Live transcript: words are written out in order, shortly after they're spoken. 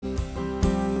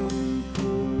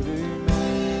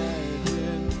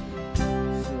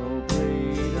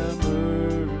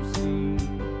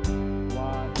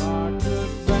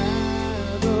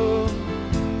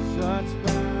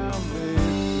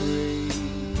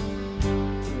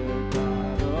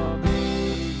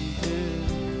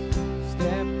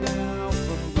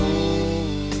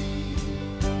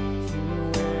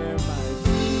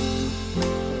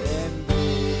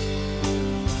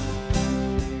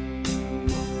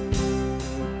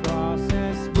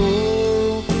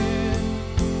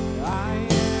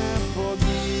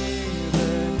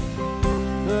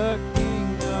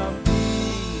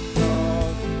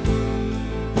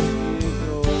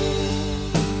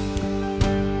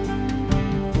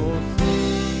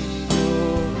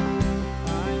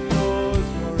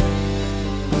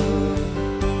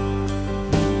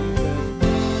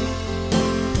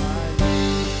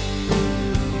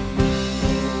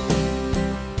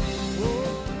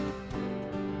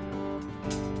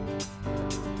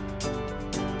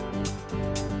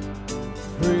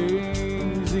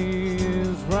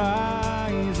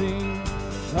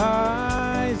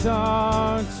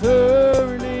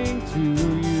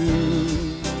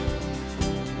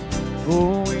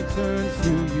Oh, we turn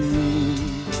to you.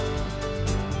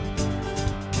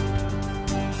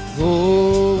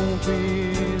 Hope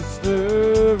is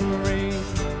stirring,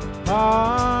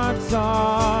 hearts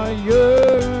are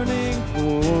yearning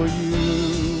for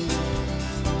you.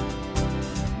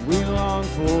 We long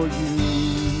for you.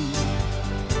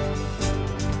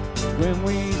 When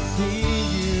we see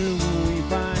you, we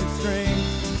find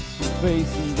strength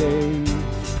facing days.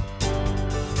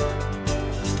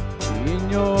 In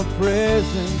your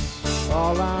presence,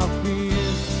 all our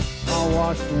fears are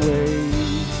washed away.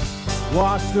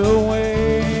 Washed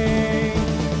away.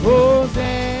 Hosanna,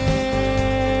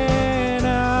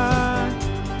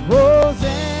 Hosanna.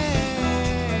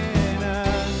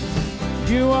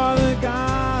 You are the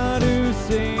God who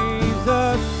saves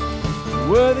us,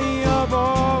 worthy of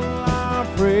all our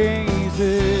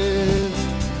praises.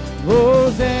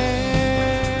 Hosanna,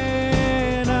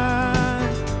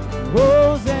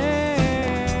 Hosanna.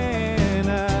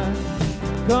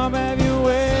 Come have your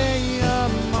way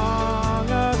among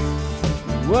us.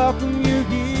 Welcome you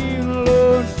here,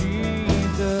 Lord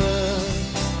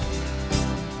Jesus.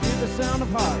 Hear the sound of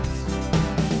hearts.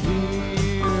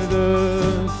 Hear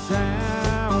the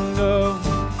sound of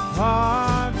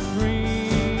hearts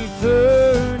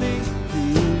returning to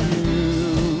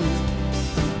you.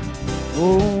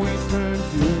 Oh, we turn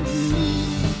to you.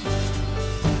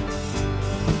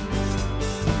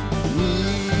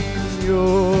 In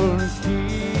your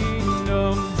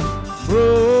kingdom,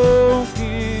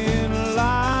 broken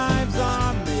lives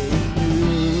are made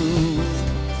new.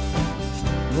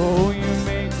 Oh, you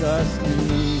make us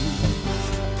new.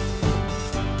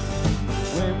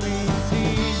 When we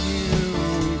see you,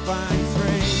 we find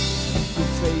strength to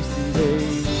face the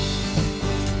days.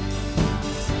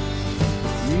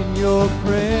 In your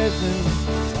presence,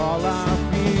 all our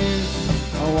fears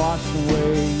are washed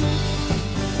away.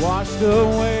 Washed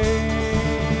away.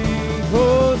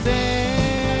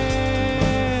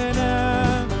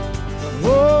 Hosanna,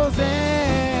 Hosanna.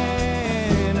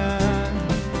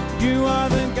 You are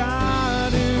the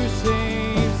God who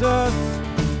saves us,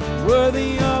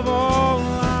 worthy of all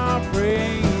our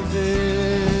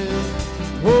praises.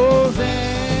 Hosanna,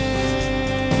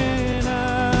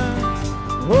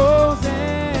 Hosanna.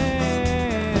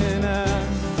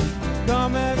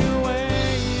 Come have your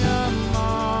way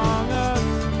among us.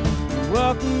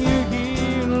 Welcome you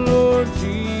here, Lord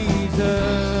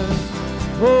Jesus.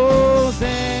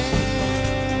 Hosanna,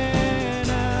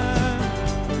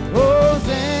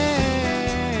 Hosanna.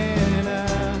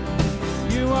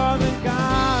 You are the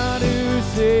God who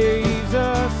saves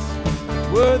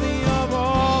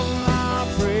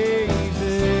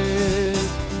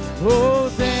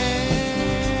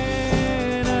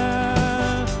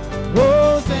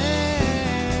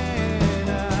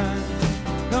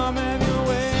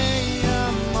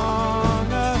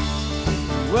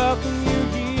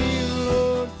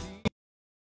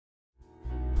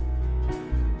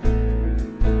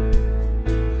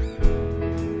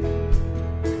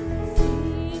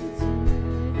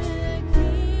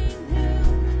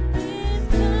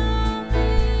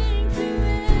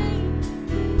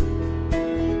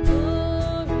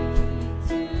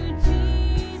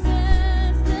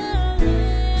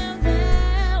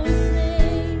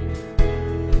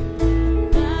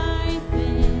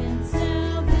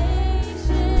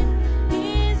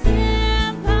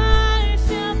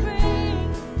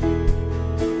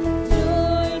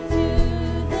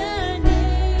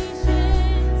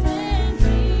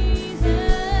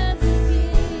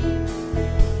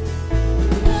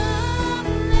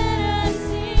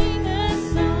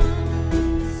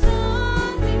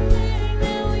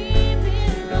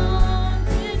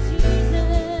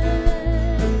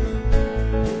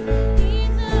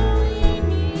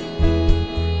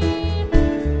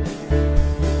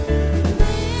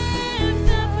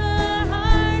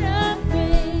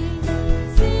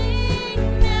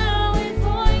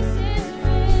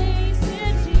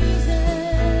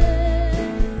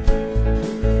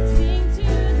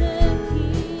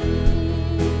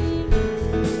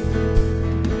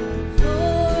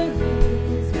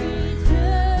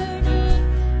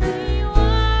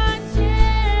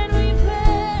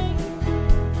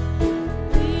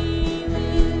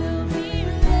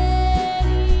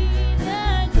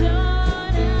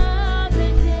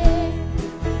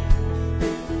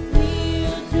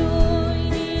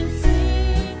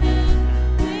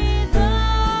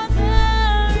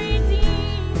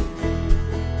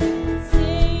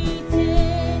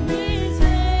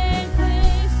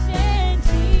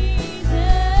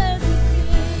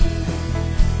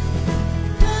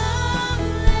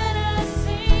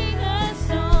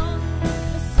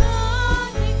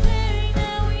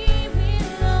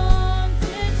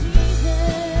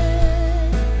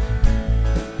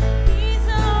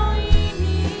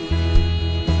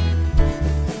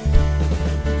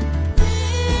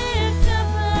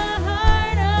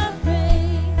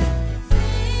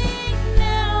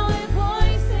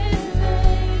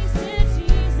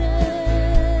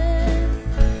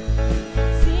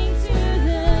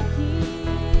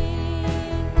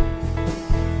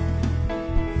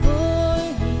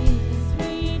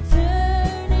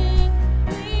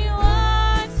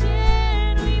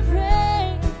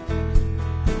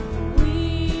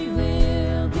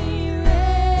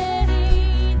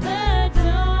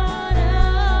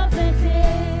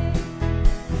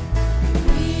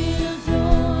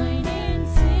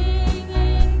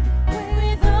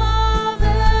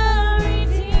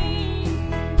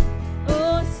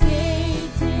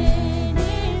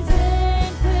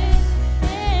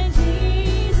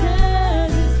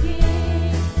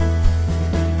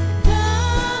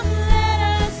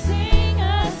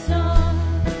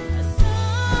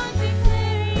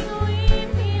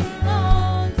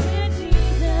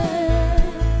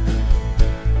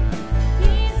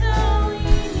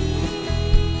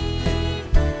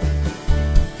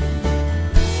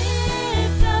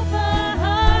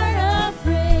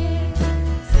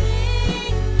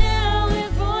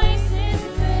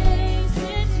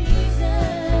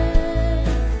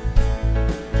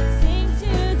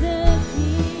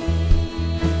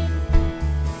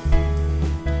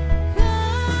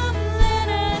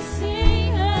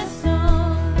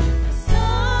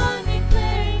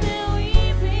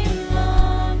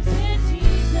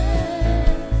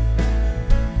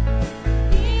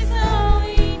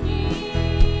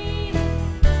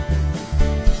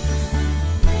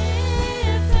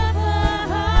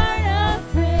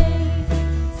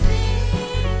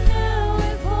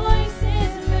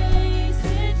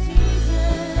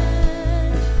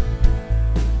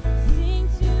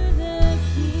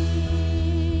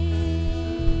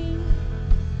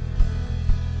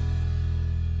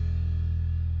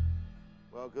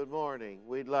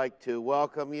We'd like to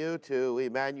welcome you to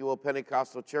Emmanuel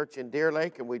Pentecostal Church in Deer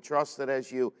Lake, and we trust that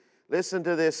as you listen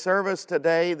to this service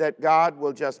today, that God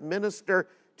will just minister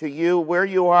to you where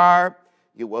you are.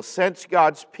 You will sense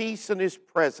God's peace and His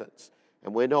presence,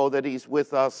 and we know that He's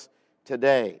with us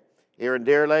today. Here in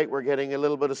Deer Lake, we're getting a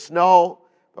little bit of snow,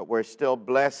 but we're still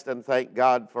blessed and thank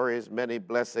God for His many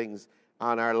blessings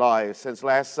on our lives. Since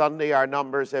last Sunday, our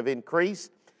numbers have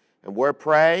increased, and we're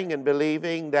praying and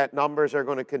believing that numbers are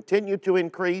going to continue to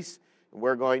increase, and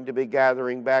we're going to be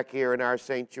gathering back here in our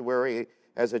sanctuary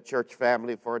as a church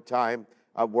family for a time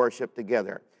of worship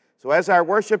together. So as our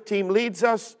worship team leads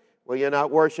us, will you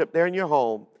not worship there in your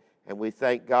home? And we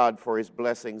thank God for His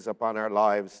blessings upon our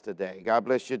lives today. God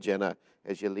bless you, Jenna,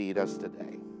 as you lead us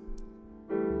today.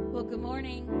 Well, good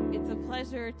morning. It's a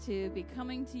pleasure to be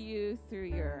coming to you through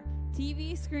your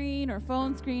TV screen or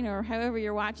phone screen or however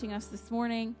you're watching us this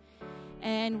morning.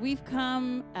 And we've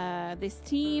come, this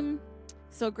team,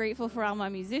 so grateful for all my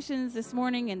musicians this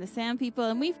morning and the sound people.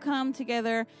 And we've come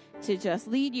together to just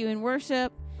lead you in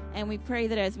worship. And we pray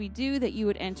that as we do, that you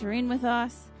would enter in with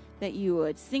us, that you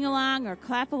would sing along or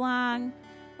clap along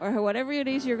or whatever it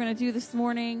is you're going to do this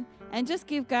morning. And just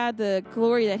give God the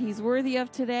glory that He's worthy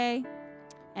of today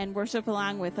and worship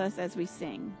along with us as we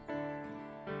sing.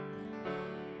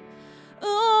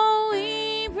 Oh,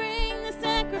 we bring the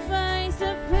sacrifice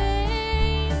of praise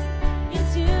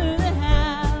into the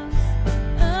house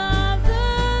of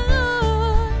the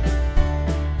Lord.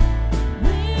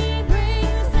 We bring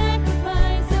the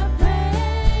sacrifice of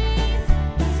praise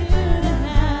into the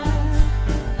house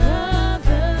of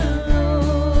the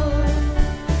Lord.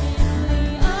 And we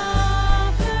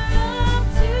offer up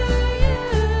to you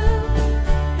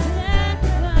the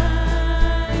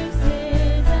sacrifice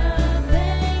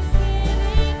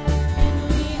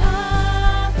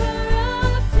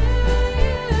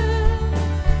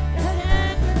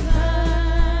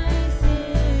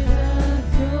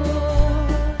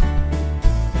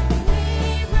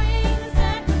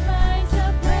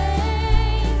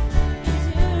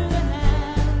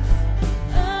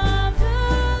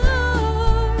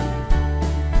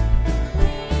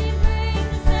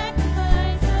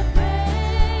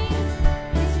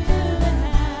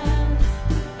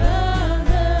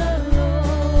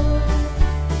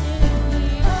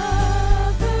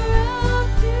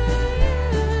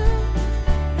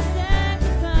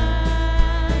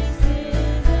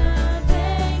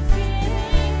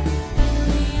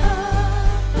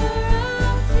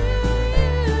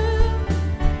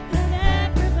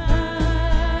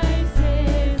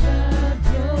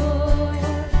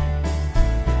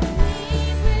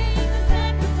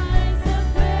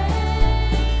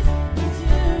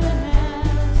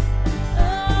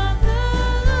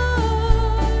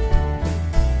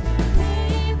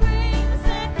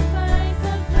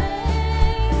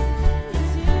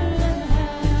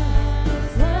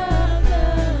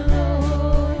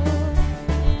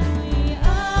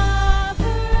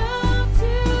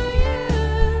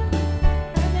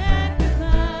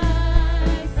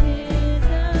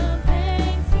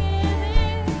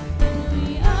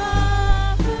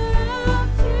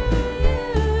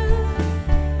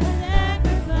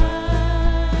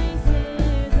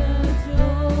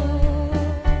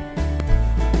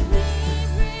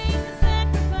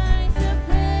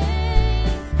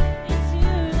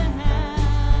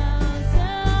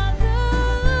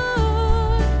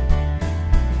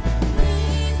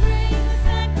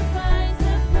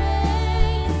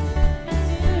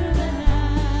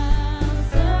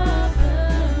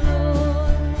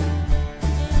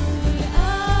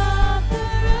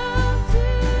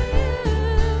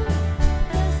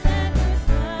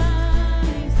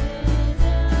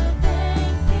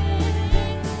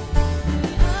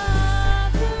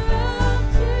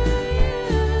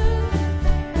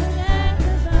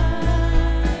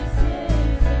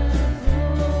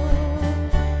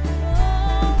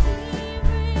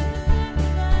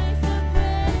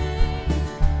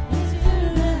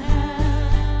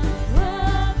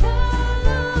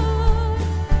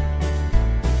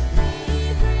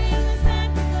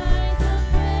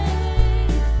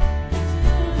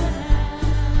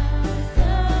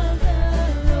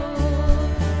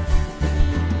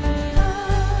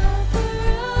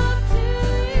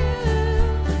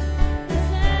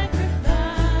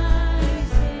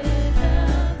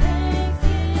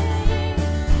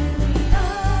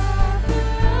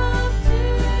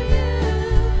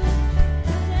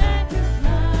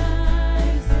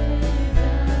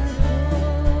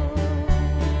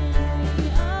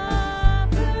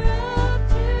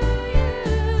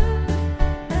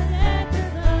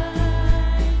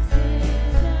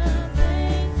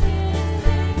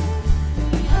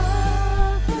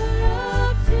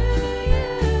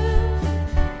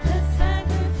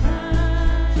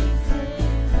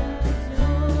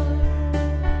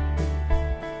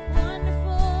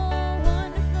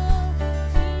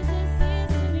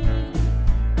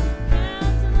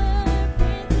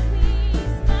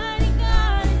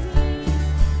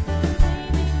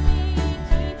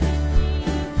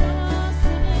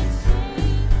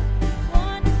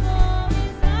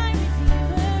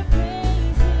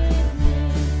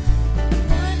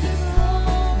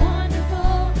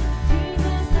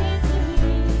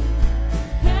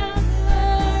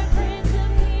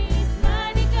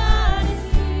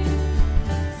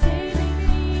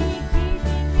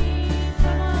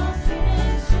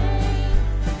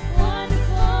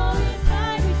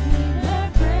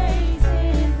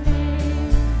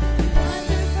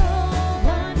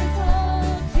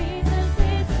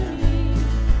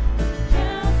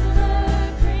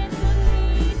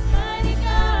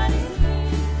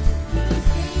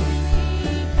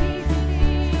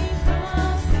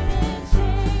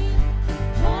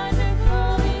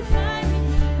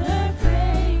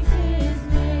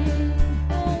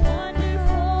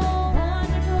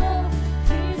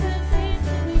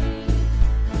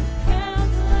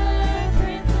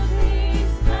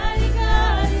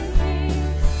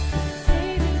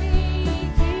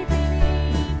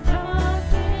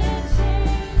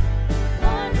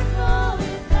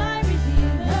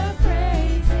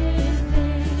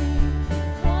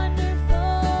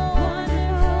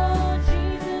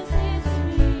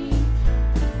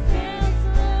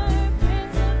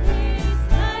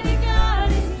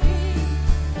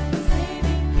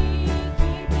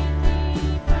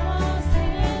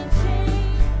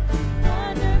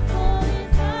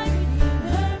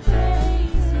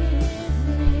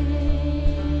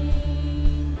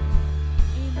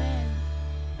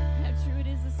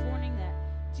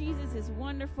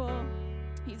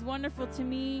wonderful to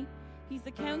me. He's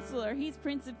the counselor. He's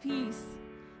Prince of Peace.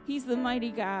 He's the mighty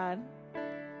God.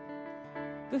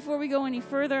 Before we go any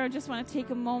further, I just want to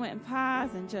take a moment and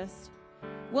pause and just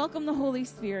welcome the Holy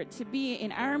Spirit to be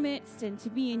in our midst and to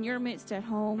be in your midst at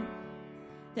home,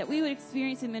 that we would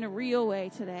experience him in a real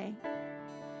way today.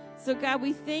 So God,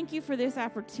 we thank you for this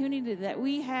opportunity that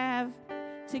we have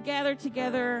to gather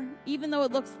together, even though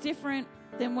it looks different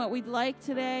than what we'd like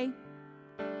today.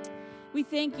 We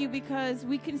thank you because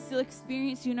we can still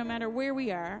experience you no matter where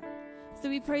we are. So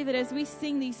we pray that as we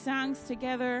sing these songs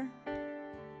together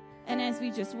and as we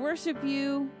just worship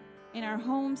you in our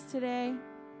homes today,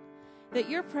 that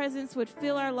your presence would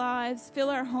fill our lives, fill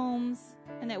our homes,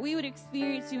 and that we would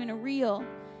experience you in a real,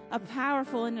 a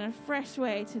powerful, and in a fresh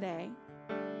way today.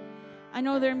 I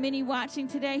know there are many watching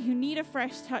today who need a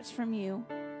fresh touch from you,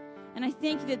 and I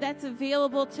thank you that that's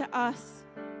available to us.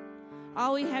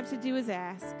 All we have to do is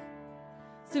ask.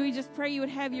 So we just pray you would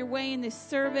have your way in this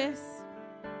service.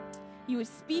 You would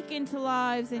speak into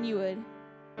lives, and you would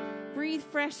breathe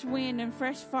fresh wind and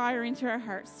fresh fire into our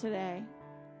hearts today.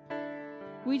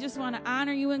 We just want to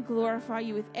honor you and glorify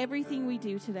you with everything we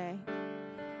do today.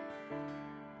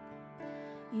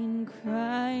 In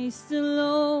Christ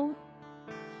alone,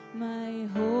 my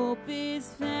hope is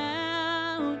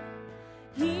found.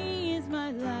 He is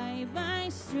my life, my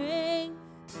strength,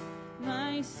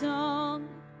 my song,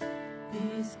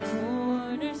 this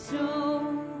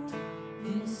cornerstone,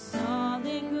 this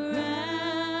solid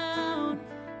ground,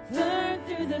 firm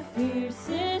through the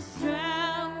fiercest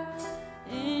drought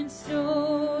and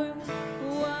storm.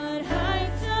 What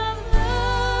heights of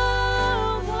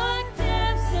love, what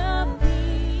depths of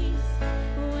peace,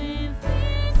 when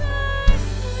fears are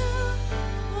still,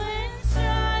 when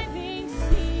striving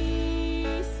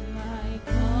cease, my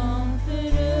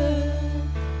comforter,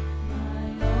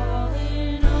 my all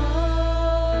in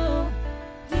all,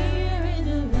 here in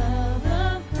the love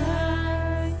of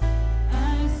Christ I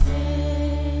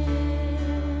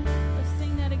stand. Let's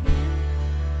sing that again.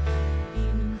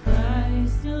 In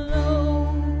Christ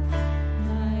alone,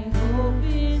 my hope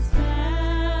is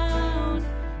found.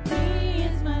 He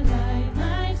is my light,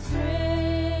 my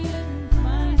strength,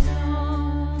 my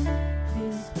song,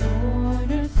 this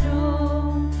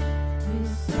cornerstone,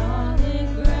 this solid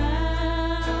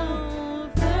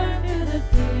ground, firm through the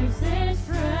fiercest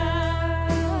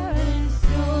drought and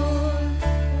storm.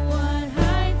 What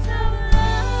heights of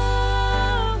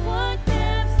love, what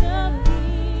depths of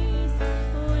peace,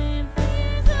 when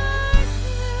fears are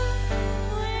still,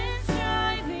 when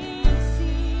striving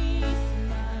cease,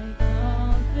 my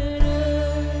comforter,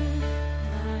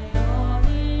 my all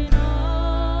in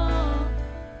all,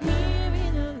 here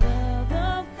in the love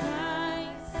of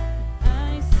Christ I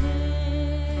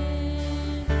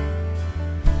stand.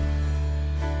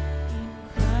 In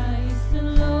Christ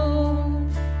alone,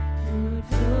 who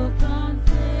took on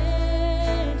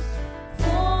flesh,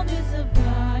 fullness of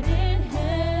God in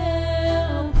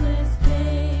helpless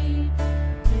babe,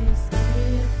 this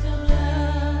gift of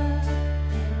love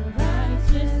and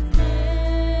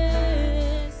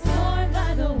righteousness, torn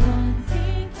by the ones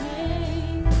he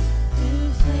came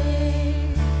to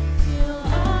save, till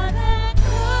on that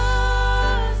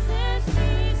cross as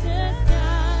Jesus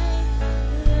died,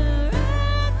 the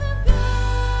wrath of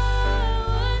God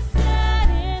was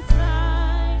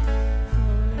satisfied.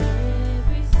 For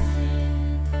every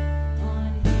sin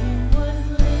on him was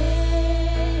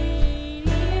laid,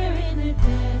 here in the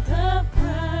death of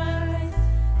Christ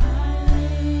I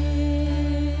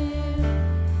live.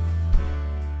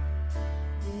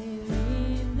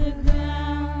 There in the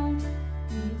ground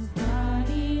his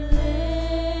body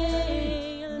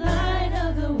lay, light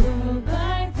of the world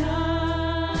by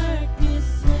darkness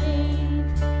slain,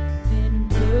 then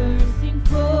bursting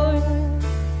forth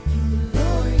in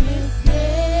glorious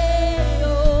day,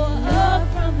 oh, up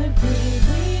from the grave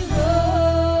he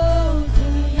rose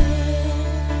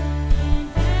again. And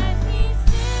as he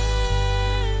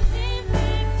stands in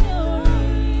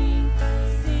victory,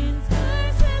 sin's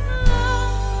curse has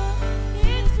lost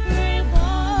its grip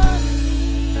on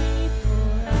me, for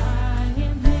I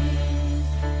am his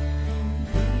and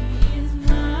he is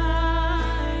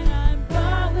mine. I'm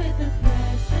bought with the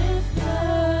precious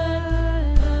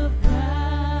blood of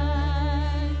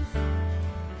Christ.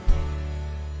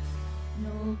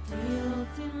 No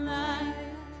guilt in life,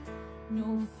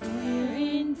 no fear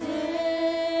in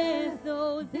death.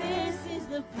 Oh, this is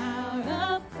the power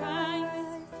of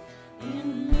Christ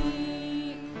in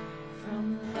me.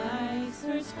 From life's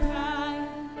first cry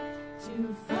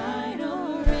to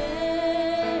final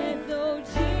breath, oh,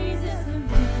 Jesus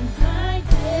commands my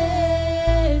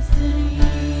destiny.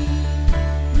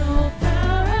 No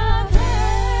power of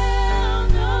hell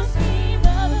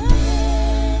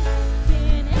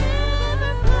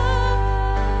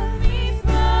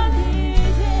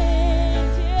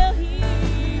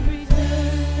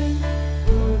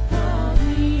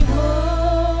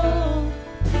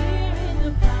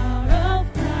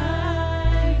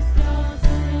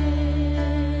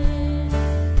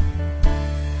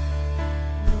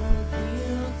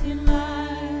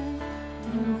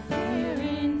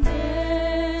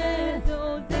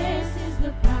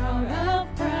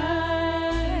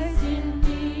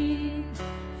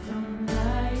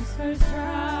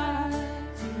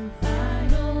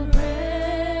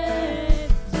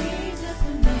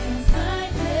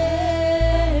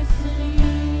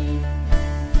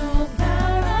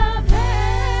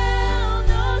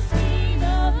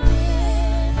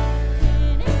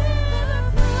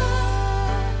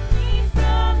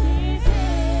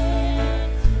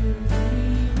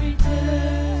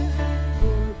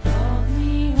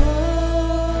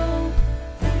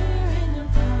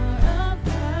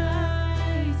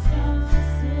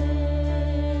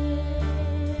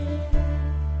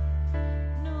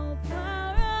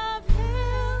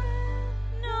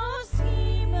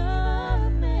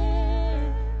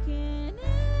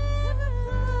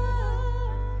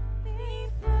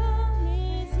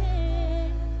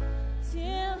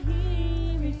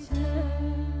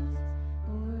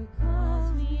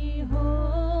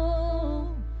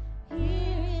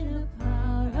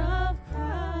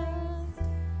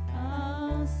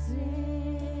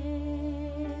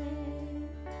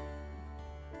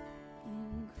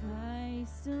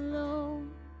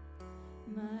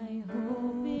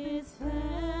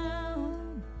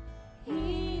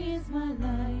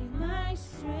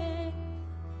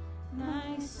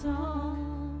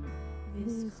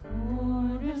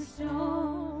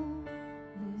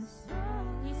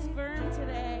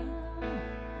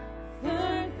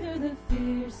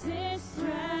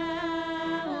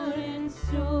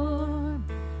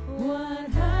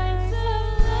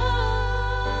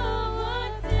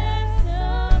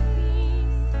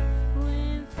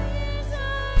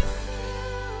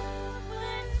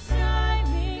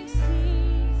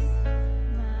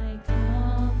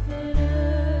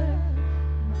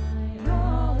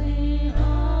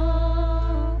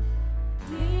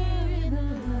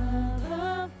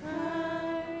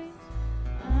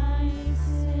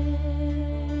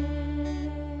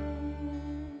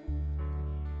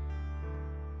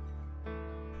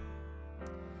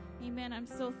Amen. I'm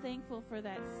so thankful for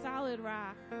that solid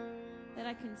rock that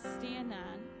I can stand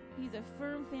on. He's a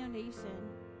firm foundation.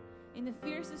 In the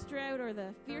fiercest drought or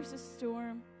the fiercest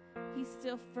storm, he's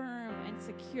still firm and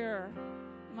secure.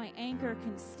 My anchor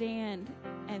can stand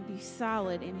and be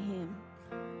solid in him.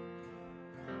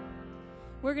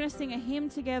 We're going to sing a hymn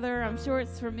together. I'm sure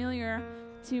it's familiar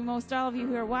to most all of you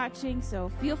who are watching, so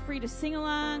feel free to sing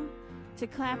along, to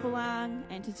clap along,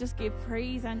 and to just give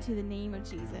praise unto the name of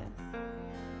Jesus.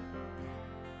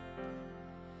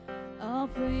 All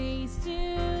praise to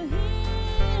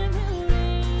him who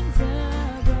reigns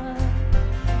above,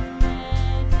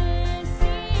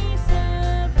 majesty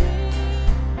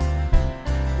supreme,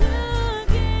 who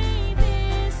gave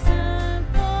his son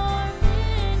for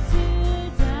men to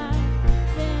die,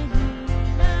 that he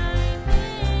might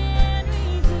man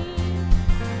redeem.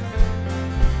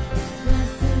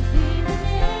 Blessed be the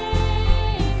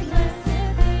name, blessed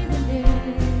be the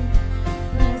name,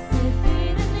 blessed be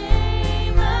the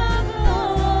name of the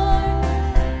Lord.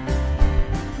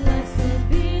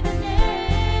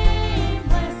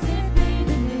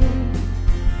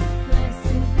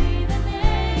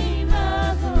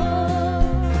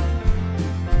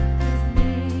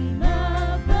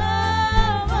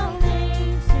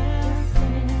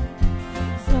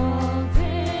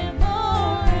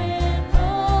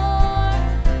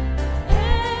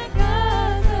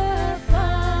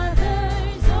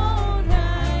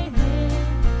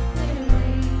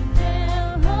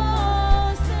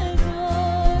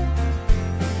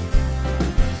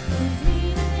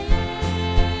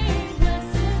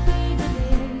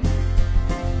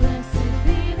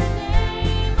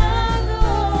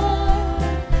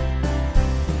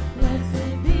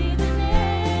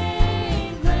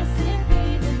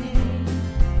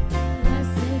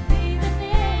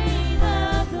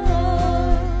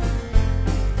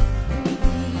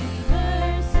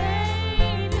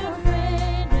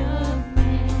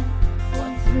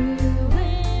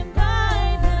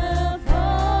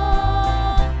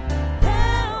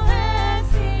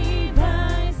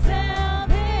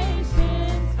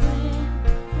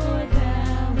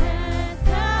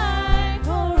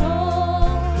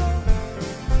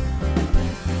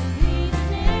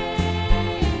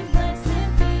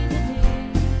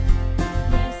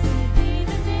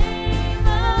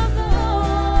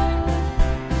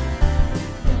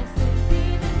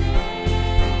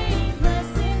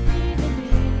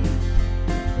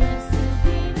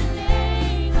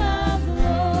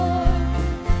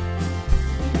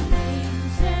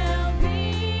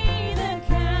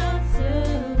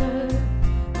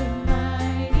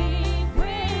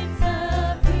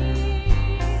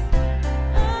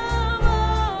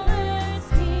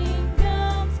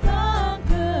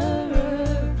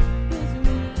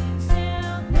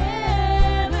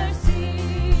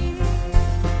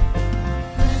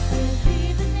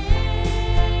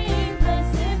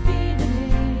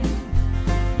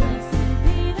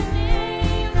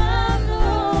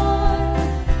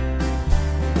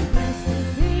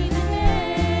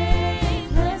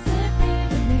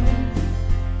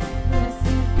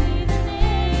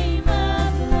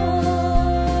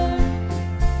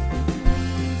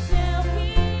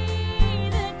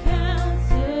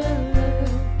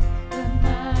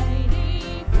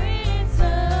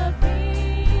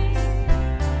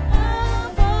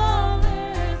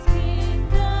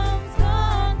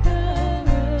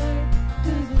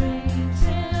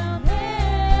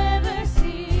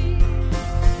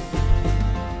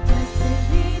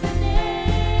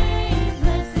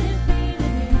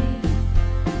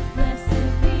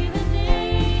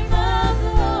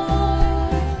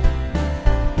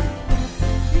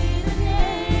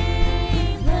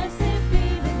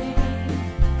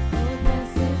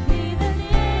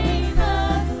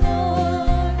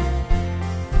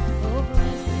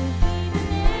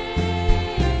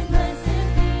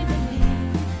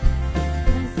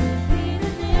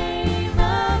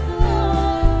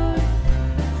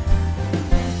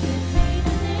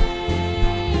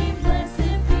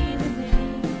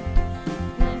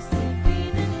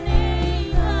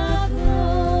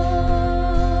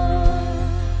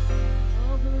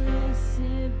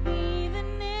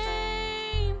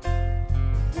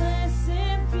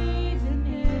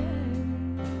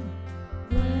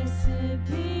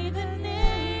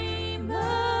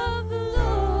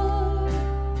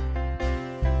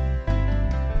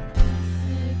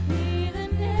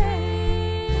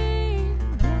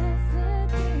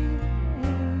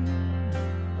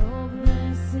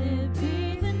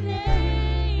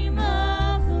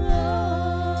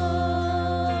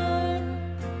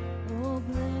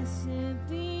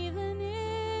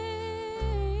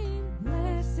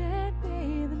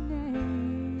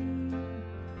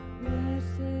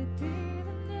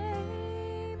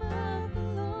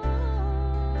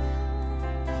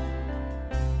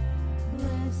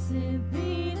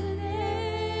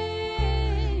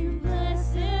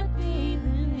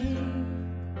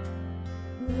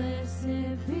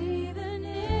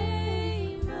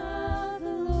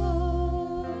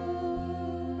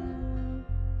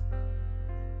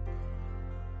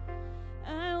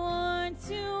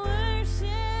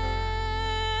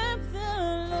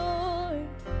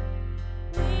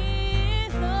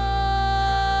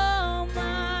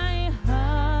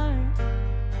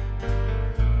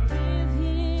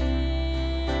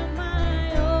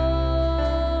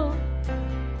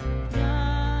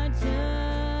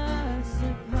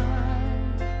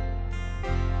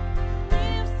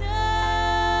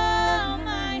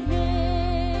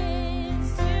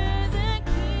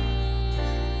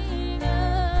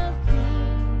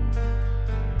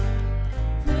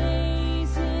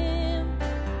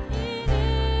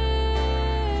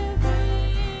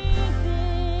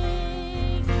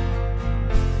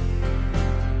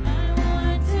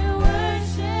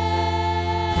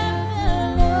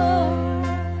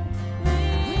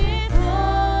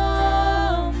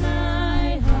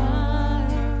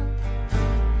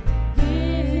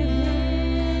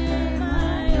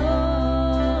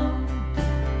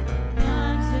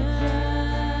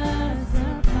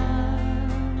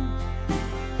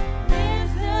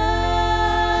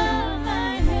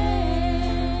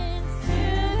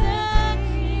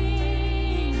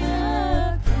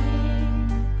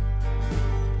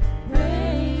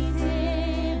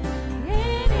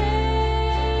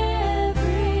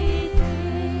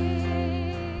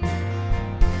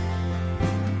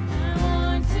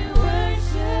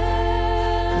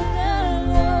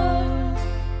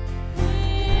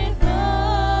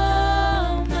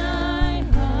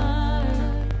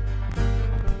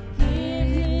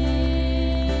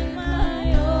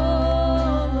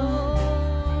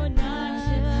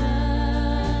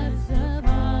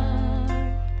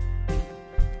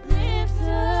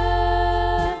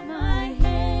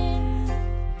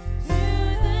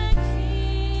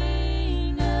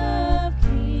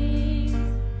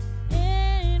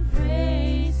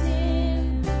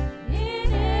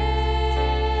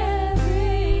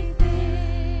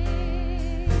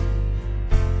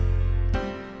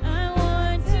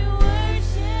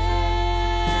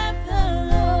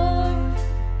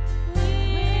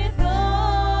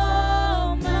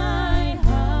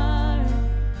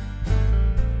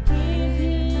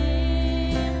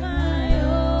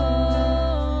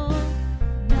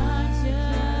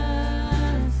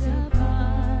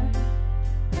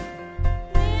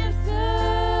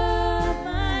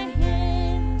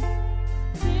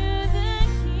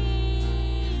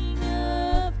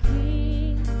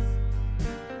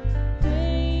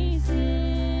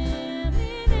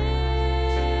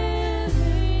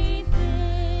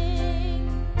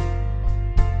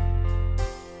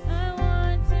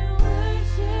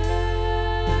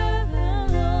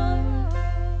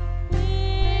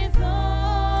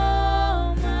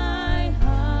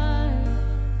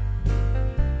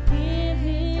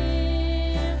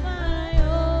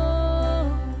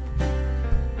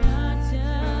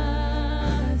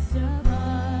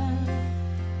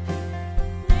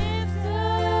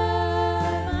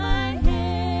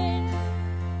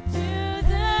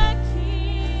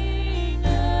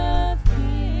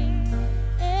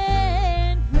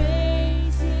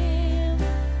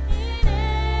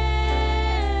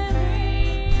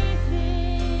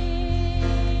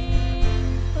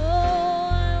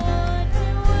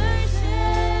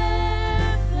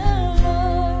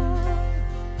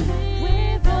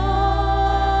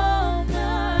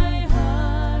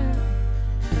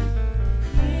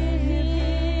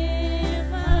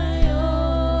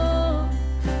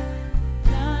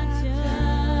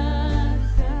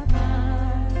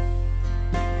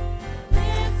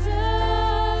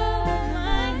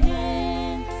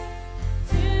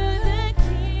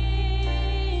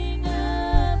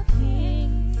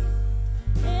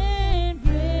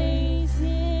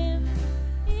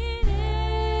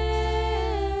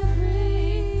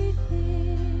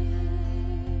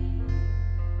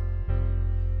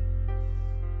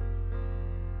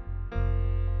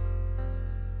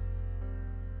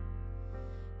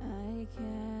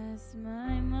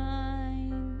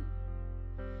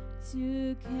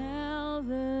 to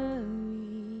Calvary,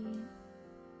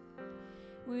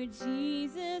 where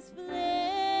Jesus bled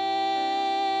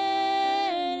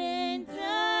and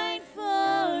died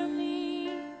for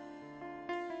me.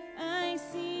 I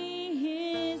see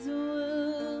his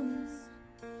wounds,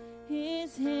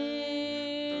 his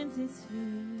hands, his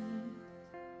feet,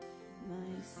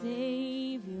 my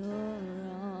Savior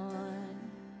on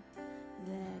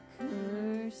that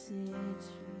cursed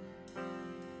tree.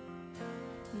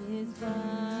 His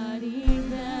body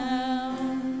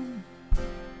bound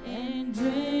and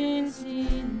drenched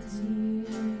in tears,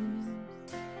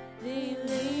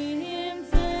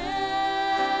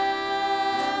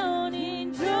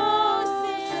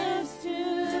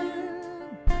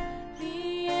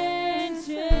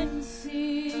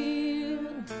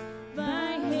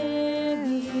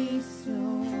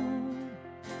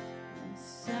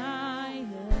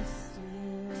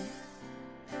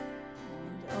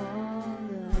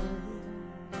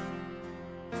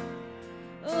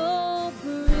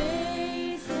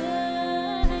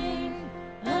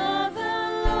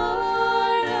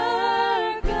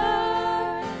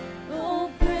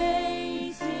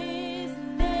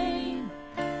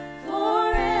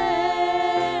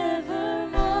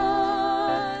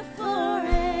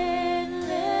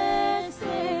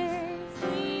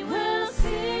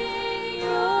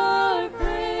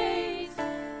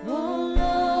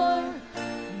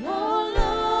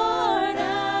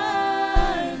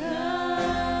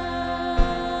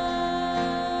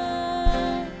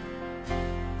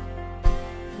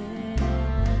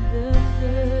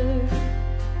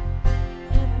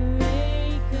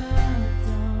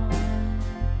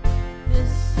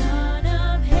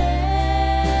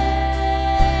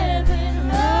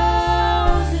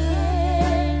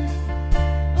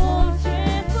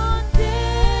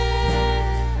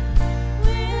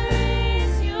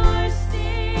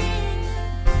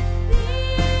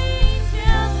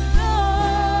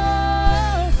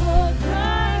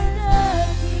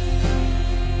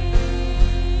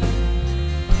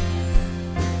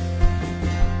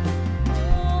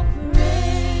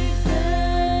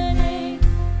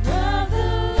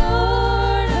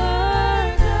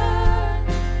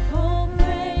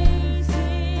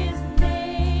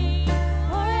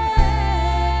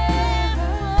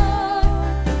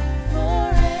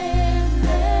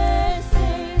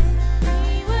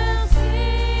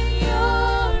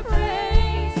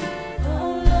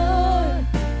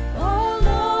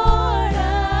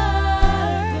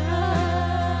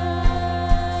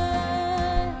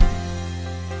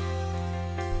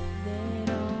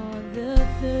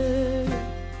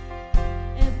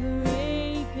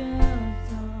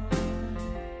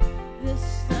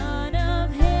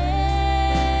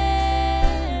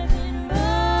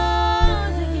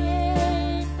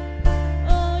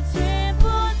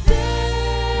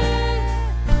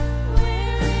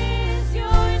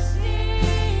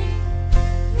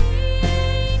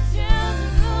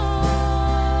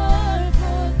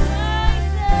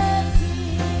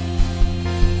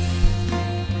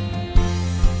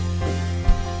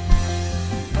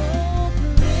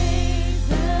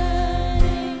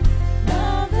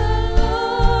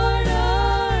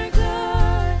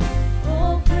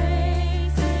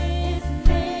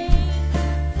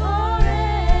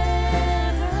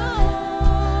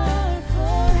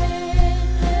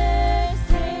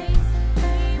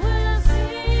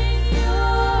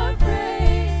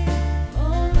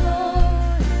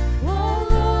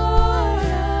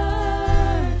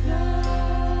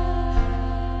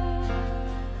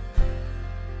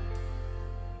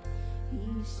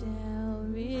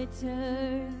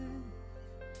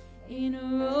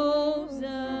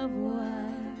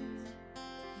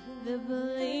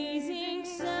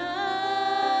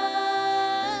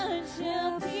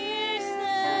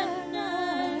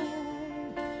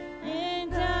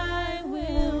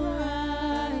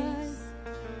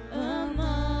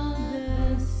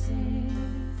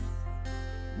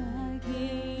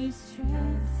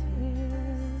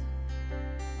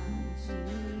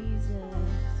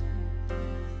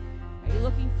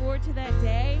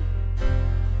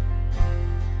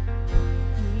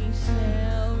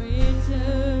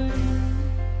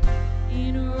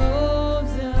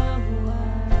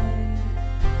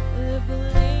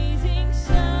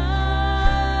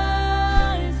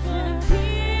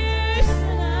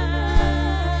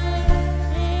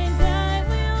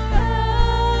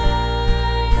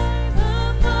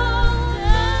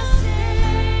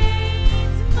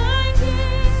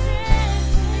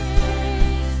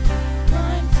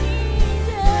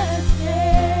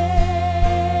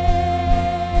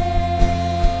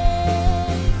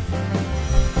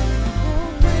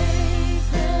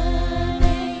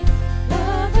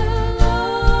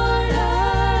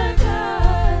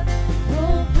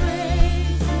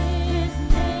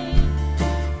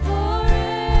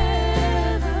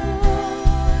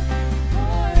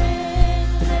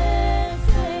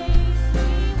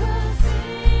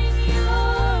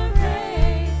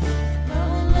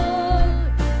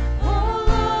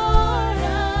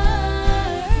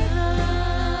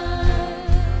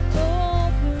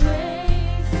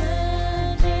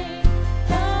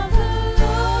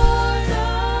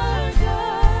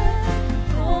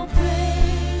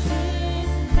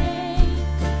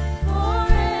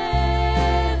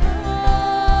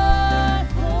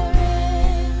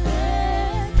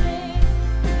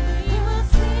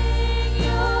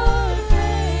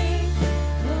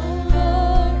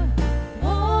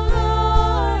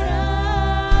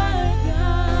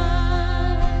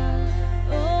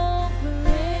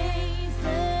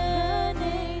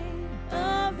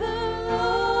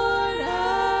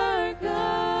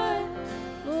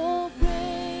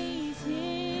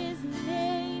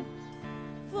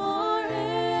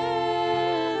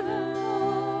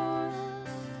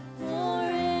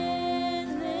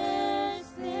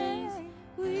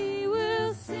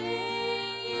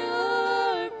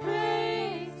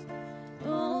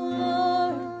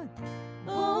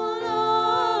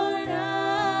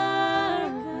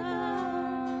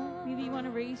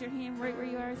 raise your hand right where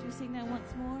you are as we sing that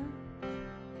once more.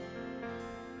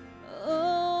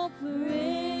 Oh,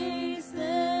 praise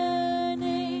the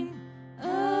name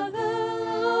of the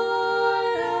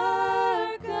Lord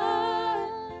our God.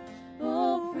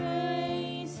 Oh,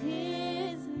 praise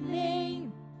his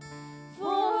name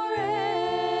forevermore.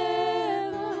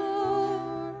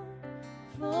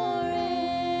 For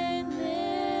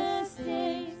endless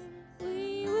days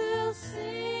we will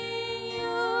sing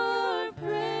your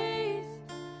praise.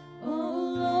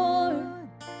 Oh Lord,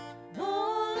 oh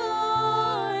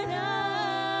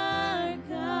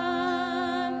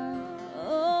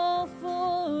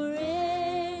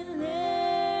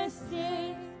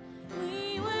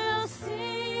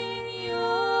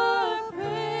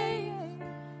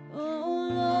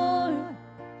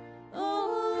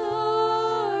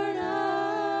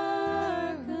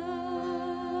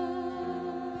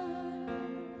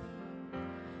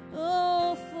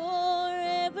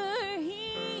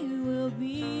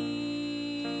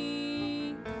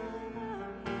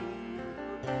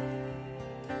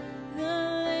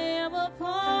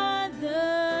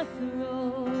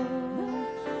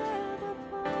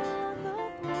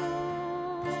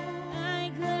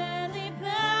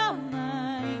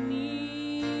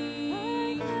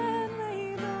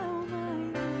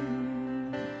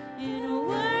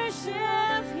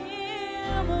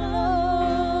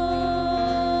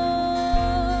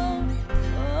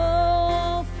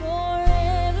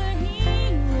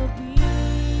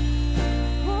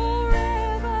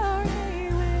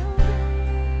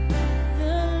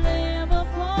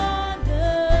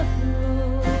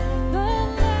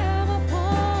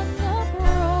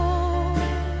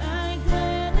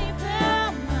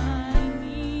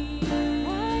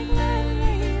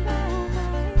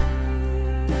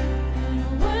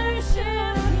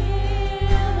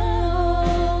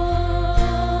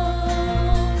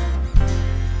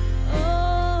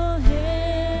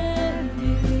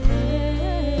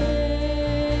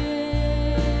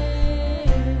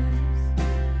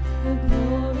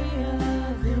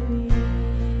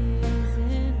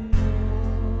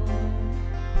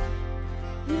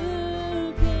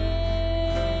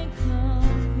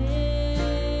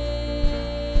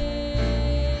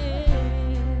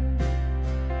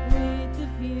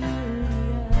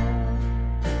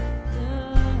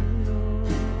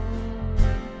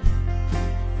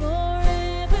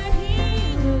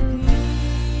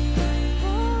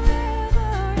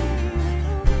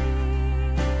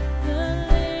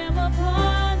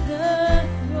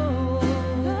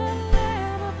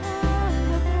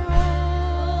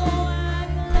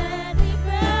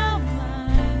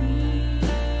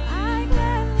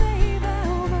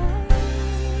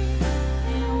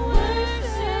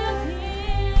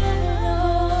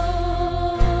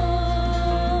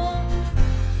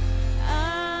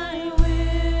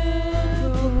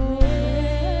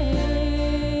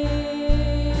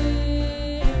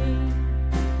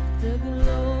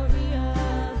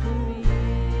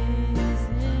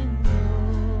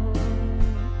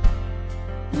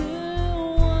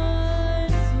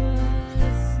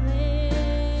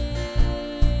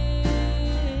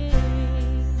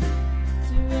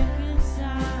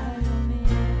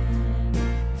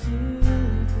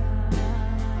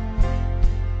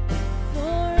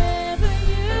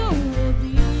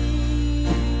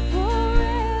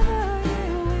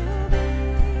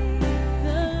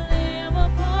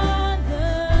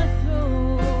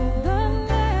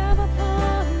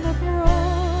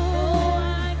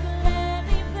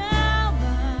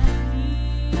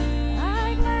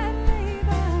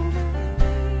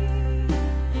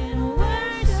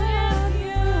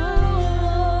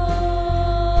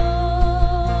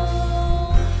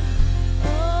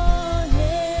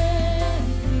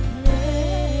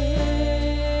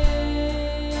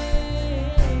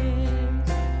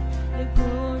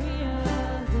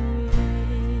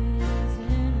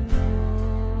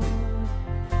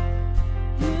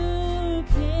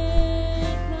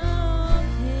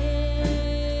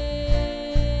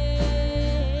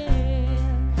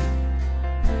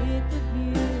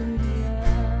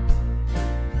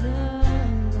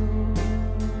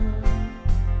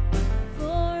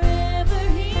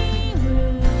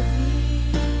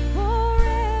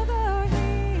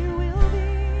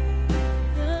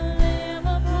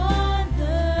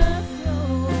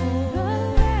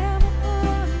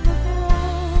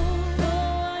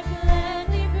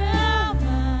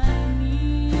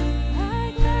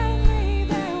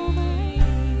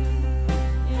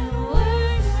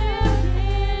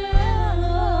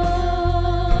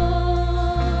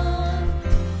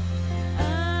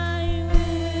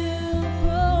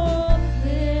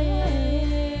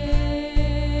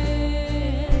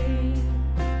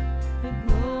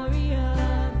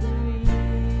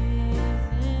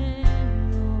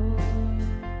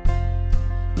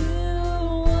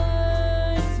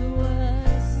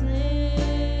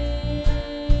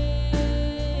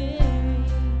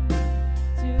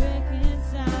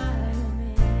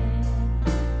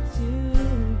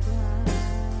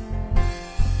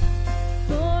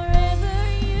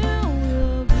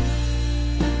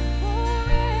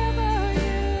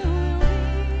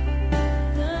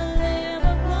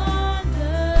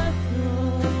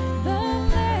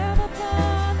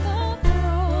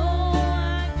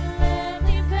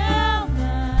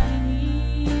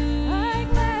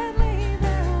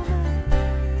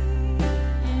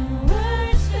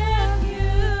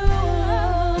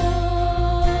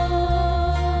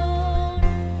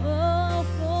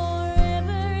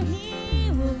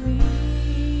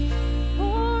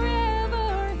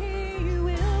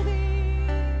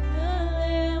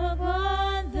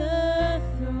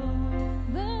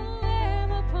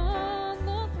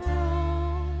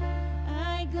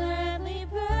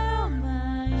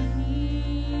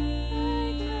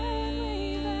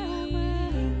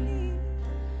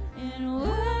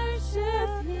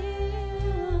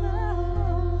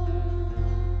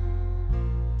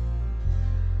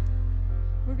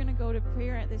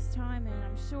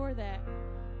sure that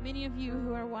many of you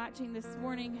who are watching this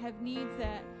morning have needs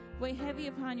that weigh heavy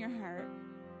upon your heart.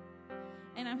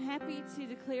 And I'm happy to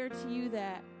declare to you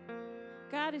that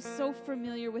God is so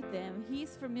familiar with them.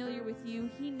 He's familiar with you.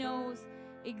 He knows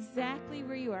exactly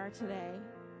where you are today.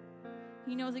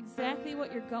 He knows exactly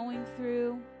what you're going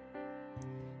through.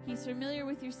 He's familiar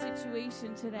with your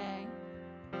situation today.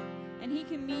 And He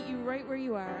can meet you right where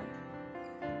you are.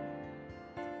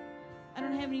 I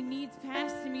don't have any needs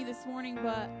passed to me this morning,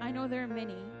 but I know there are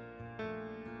many.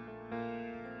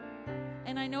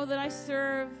 And I know that I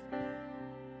serve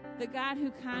the God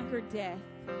who conquered death,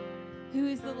 who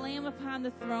is the Lamb upon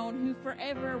the throne, who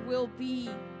forever will be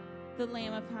the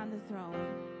Lamb upon the throne.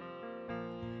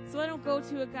 So I don't go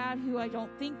to a God who I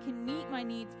don't think can meet my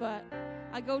needs, but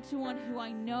I go to one who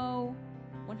I know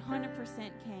 100%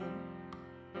 can.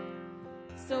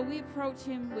 So we approach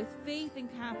Him with faith and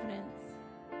confidence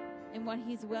in what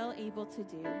He's well able to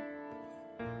do.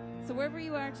 So wherever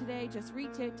you are today, just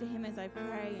reach out to Him as I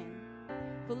pray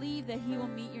and believe that He will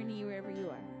meet your need wherever you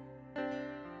are.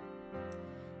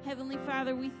 Heavenly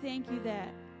Father, we thank You that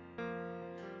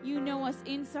You know us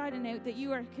inside and out, that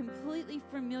You are completely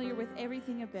familiar with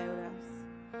everything about us.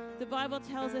 The Bible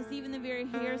tells us even the very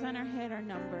hairs on our head are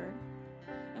numbered.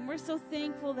 And we're so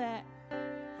thankful that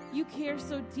You care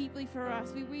so deeply for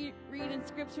us. We read in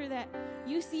Scripture that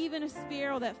You see even a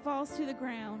sparrow that falls to the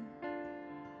ground,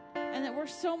 and that we're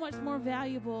so much more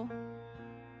valuable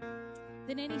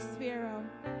than any sparrow.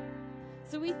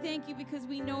 So we thank You because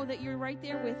we know that You're right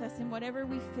there with us in whatever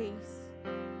we face.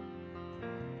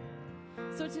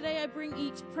 So today I bring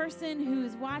each person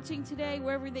who's watching today,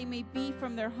 wherever they may be,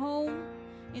 from their home,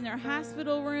 in their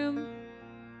hospital room,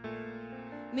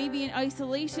 maybe in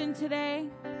isolation today.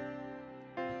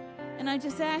 And I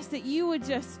just ask that You would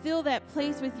just fill that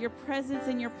place with Your presence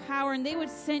and Your power, and they would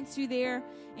sense You there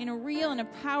in a real and a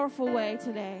powerful way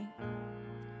today.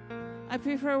 I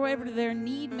pray for whatever their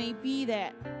need may be,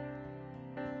 that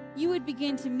You would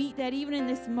begin to meet that even in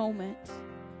this moment.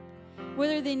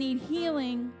 Whether they need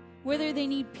healing, whether they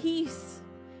need peace,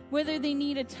 whether they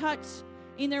need a touch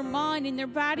in their mind, in their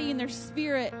body, in their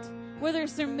spirit, whether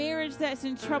it's their marriage that's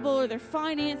in trouble or their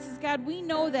finances, God, we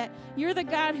know that You're the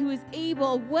God who is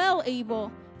able, well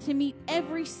able, to meet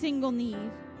every single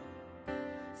need.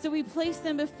 So we place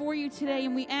them before You today,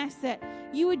 and we ask that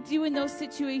You would do in those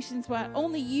situations what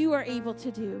only You are able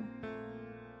to do.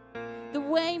 The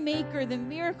way maker, the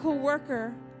miracle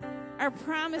worker, our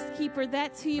promise keeper,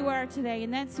 that's who You are today,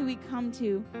 and that's who we come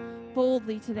to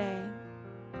boldly today.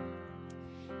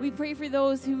 We pray for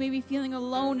those who may be feeling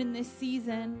alone in this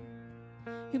season,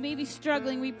 who may be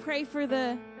struggling. We pray for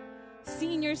the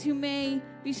seniors who may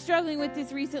be struggling with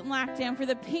this recent lockdown, for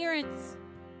the parents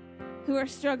who are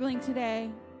struggling today.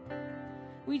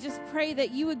 We just pray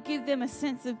that You would give them a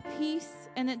sense of peace,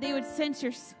 and that they would sense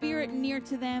Your Spirit near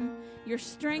to them, Your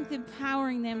strength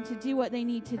empowering them to do what they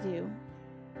need to do.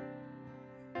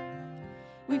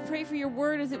 We pray for Your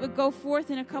word as it would go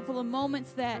forth in a couple of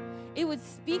moments, that it would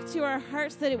speak to our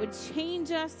hearts, that it would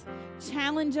change us,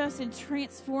 challenge us, and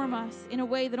transform us in a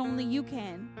way that only You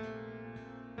can.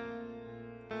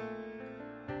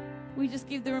 We just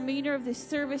give the remainder of this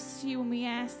service to You, and we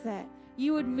ask that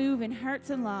You would move in hearts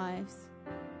and lives,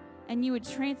 and You would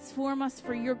transform us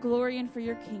for Your glory and for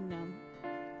Your kingdom.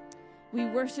 We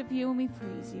worship You and we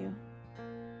praise You.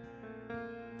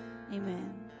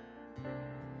 Amen.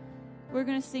 We're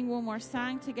going to sing one more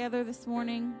song together this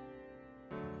morning.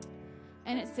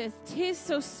 And it says, "'Tis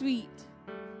so sweet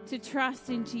to trust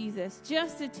in Jesus,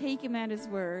 just to take Him at His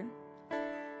word,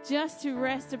 just to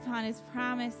rest upon His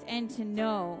promise and to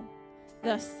know,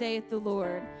 thus saith the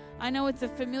Lord." I know it's a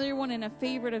familiar one and a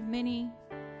favorite of many.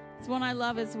 It's one I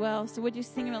love as well. So would you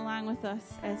sing it along with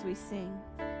us as we sing?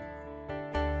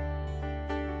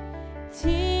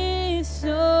 'Tis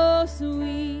so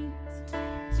sweet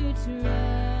to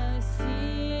trust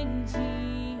in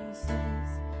Jesus,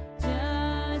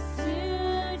 just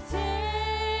to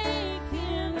take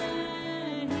Him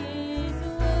at His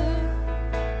word,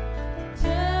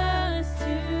 just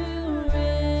to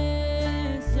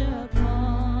rest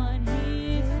upon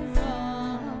His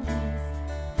promise,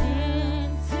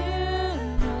 and to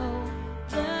know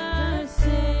thus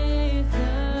saith the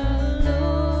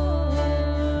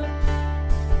Lord.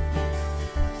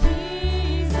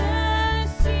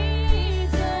 Jesus, Jesus.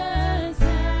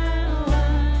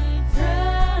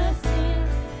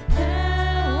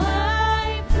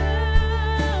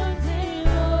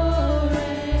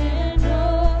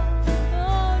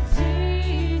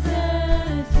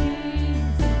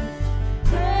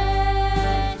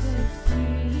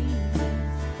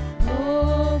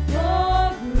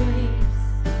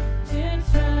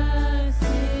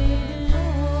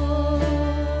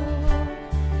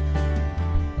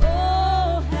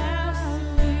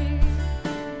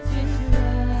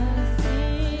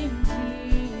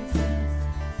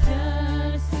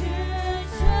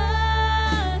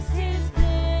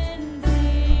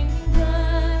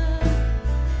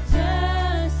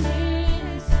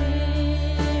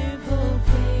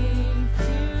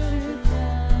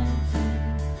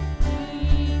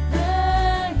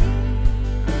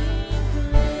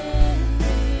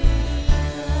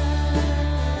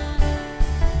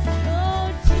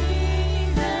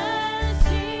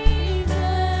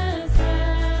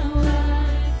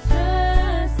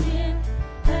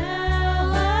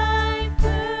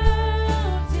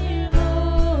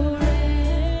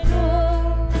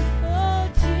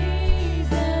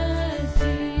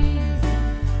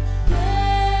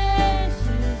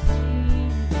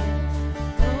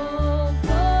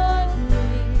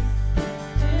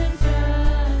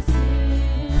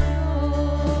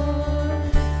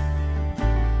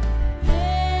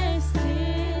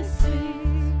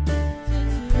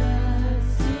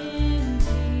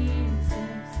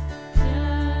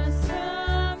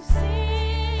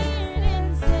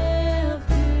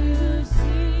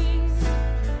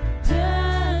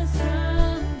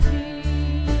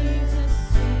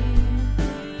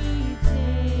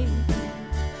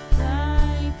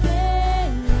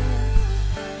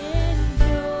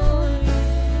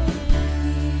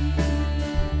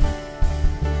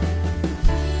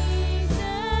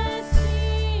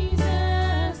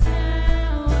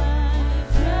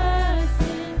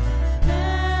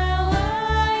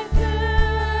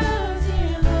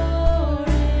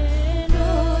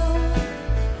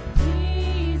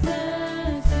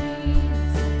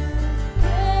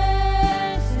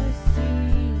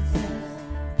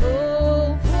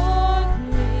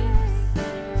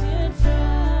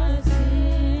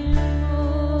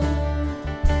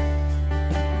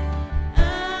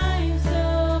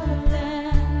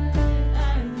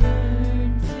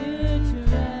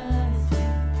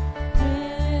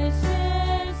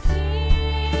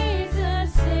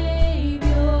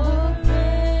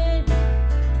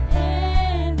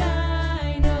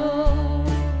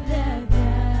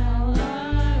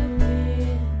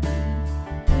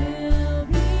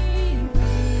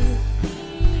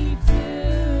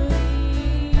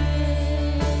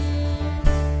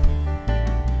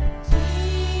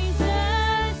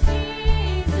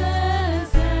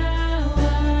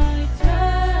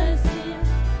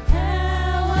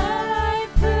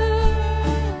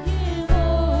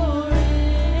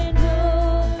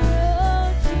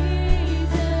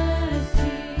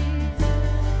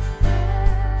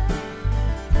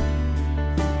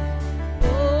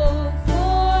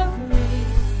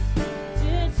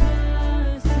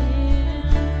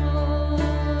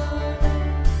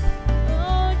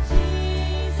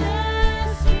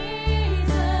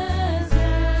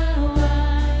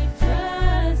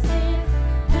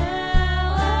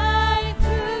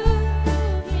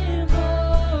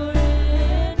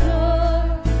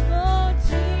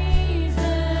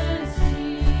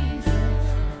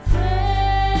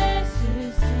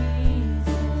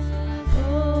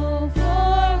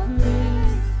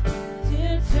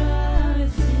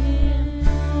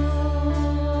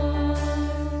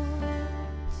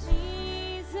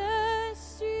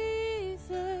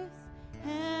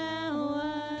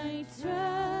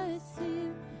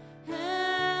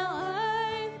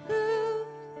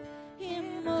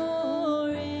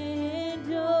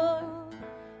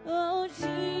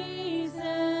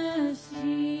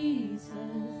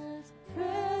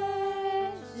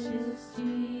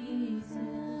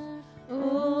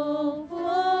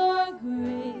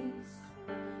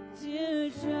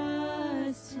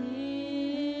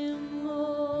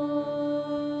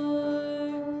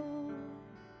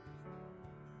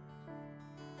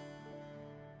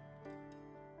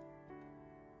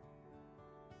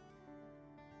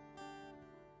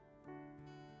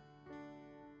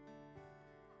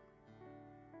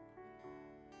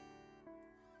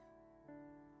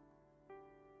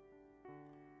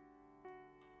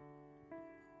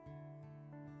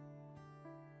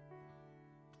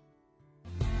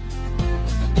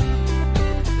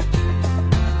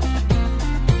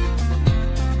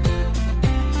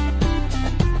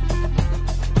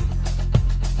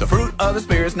 of the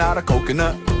Spirit's not a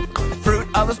coconut. Fruit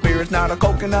of the Spirit's not a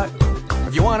coconut.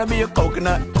 If you want to be a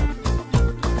coconut,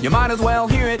 you might as well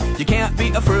hear it. You can't be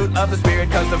a fruit of the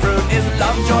Spirit, cause the fruit is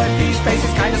love, joy, peace,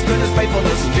 patience, kindness, goodness,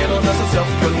 faithfulness, and gentleness, and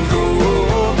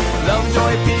self-control. Love,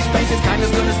 joy, peace, patience,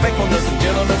 kindness, goodness, faithfulness, and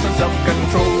gentleness, and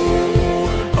self-control.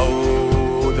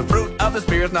 Oh, the fruit of the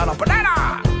Spirit's not a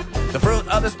banana. The fruit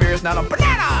of the Spirit's not a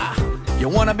banana. You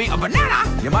wanna be a banana,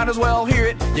 you might as well hear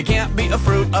it. You can't be a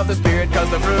fruit of the Spirit, cause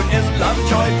the fruit is love,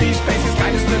 joy, peace, patience,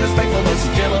 kindness, goodness, faithfulness,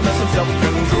 and gentleness, and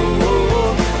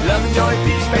self-control. Love, joy,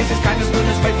 peace, patience, kindness,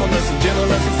 goodness, faithfulness, and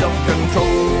gentleness, and self-control.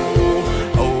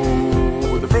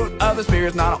 Oh, the fruit of the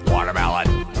Spirit's not a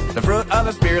watermelon. The fruit of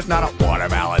the Spirit's not a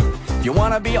watermelon. You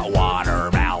wanna be a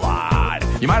watermelon,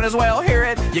 you might as well hear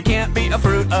it. You can't be a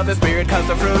fruit of the Spirit, cause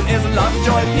the fruit is love,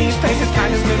 joy, peace, patience,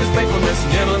 kindness, goodness, faithfulness,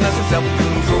 and gentleness, and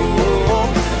self-control.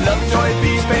 Love, joy,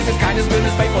 peace, patience, kindness,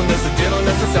 goodness, faithfulness, and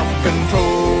gentleness, and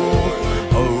self-control.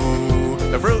 Oh,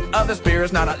 the fruit of the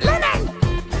Spirit's not a lemon.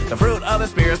 The fruit of the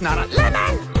Spirit's not a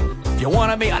lemon. If you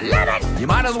wanna be a lemon, you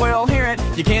might as well hear it.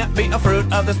 You can't be a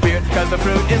fruit of the Spirit, cause the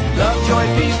fruit is love, joy,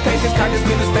 peace, patience, kindness,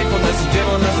 goodness, faithfulness, and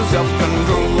gentleness, and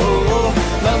self-control.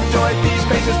 Love, joy, peace,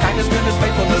 patience, kindness, goodness,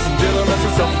 faithfulness, and gentleness,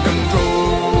 and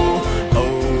self-control.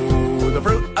 Oh, the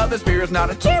fruit of the Spirit's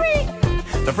not a cherry.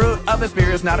 The fruit of the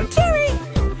Spirit's not a cherry.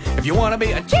 If you wanna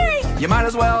be a cherry, you might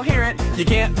as well hear it. You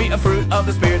can't be a fruit of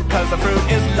the Spirit, cause the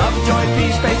fruit is love, joy,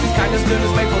 peace, patience, kindness,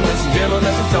 goodness, faithfulness, and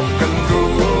gentleness, and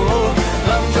self-control.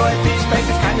 Love, joy, peace,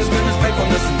 patience, kindness, goodness,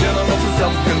 faithfulness, and gentleness, and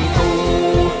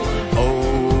self-control.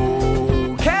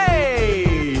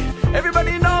 Okay,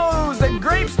 everybody knows that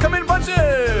grapes come in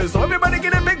bunches, so everybody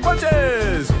get in big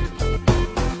bunches.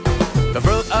 The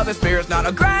fruit of the Spirit's not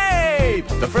a grape.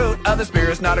 The fruit of the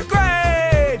Spirit's not a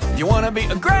grape. You wanna be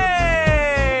a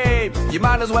grape, you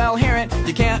might as well hear it.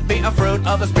 You can't be a fruit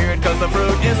of the Spirit, cause the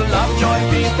fruit is love, joy,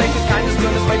 peace, patience, kindness,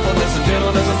 goodness, faithfulness, and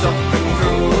gentleness, and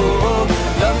self-control.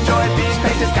 Love, joy, peace,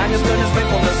 patience, kindness, goodness,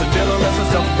 faithfulness, and gentleness, and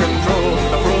self-control.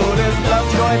 The fruit is love,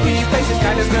 joy, peace, patience,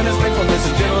 kindness, goodness, faithfulness,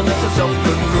 and gentleness, and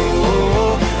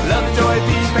self-control. Love, joy,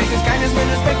 peace, patience, kindness,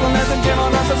 goodness, faithfulness, and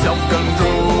gentleness, and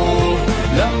self-control.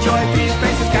 Love, joy, peace,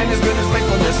 patience, kindness, goodness,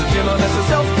 faithfulness, and gentleness, and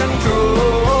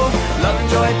self-control. Love,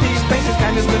 joy, peace, patience,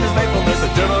 kindness, goodness, faithfulness,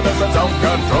 and gentleness, and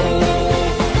self-control.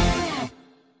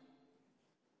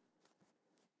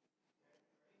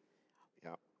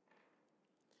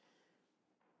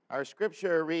 Our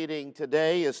scripture reading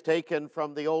today is taken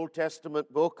from the Old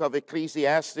Testament book of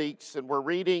Ecclesiastes, and we're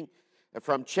reading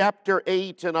from chapter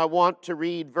 8, and I want to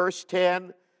read verse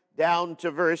 10 down to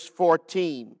verse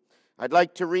 14. I'd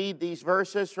like to read these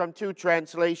verses from two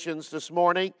translations this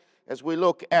morning as we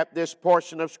look at this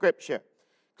portion of scripture.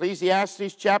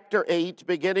 Ecclesiastes chapter 8,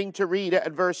 beginning to read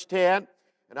at verse 10,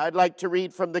 and I'd like to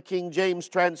read from the King James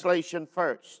translation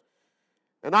first.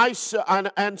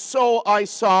 And so I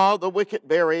saw the wicked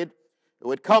buried,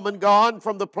 who had come and gone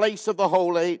from the place of the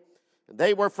holy, and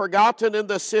they were forgotten in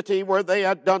the city where they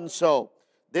had done so.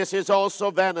 This is also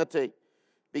vanity.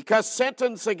 Because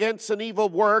sentence against an evil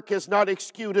work is not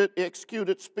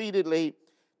executed speedily,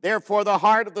 therefore the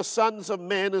heart of the sons of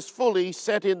men is fully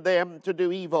set in them to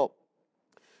do evil.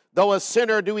 Though a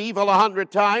sinner do evil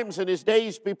 100 times, and his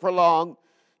days be prolonged,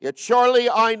 yet surely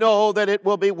I know that it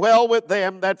will be well with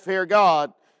them that fear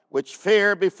God, which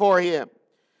fear before him.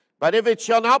 But if it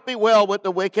shall not be well with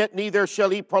the wicked, neither shall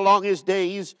he prolong his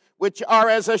days, which are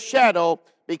as a shadow,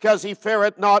 because he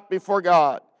feareth not before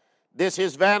God. This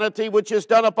is vanity which is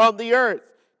done upon the earth,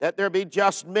 that there be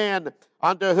just men,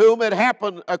 unto whom it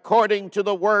happened according to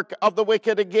the work of the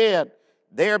wicked again.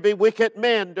 There be wicked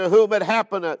men, to whom it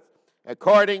happeneth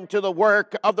according to the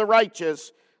work of the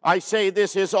righteous. I say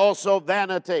this is also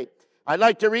vanity. I'd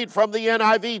like to read from the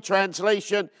NIV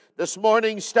translation this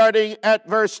morning, starting at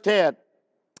verse 10.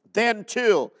 Then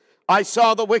too I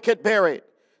saw the wicked buried,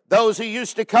 those who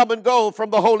used to come and go from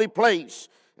the holy place,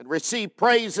 and receive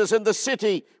praises in the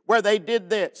city where they did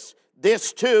this.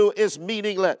 This too is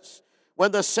meaningless.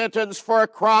 When the sentence for a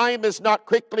crime is not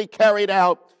quickly carried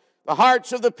out, the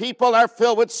hearts of the people are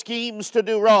filled with schemes to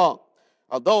do wrong.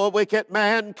 Although a wicked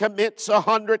man commits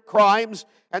 100 crimes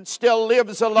and still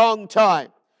lives a long time,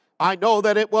 I know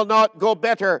that it will not go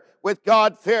better with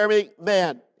God-fearing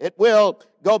men. It will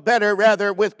go better,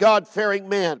 rather, with God-fearing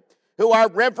men who are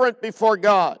reverent before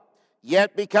God.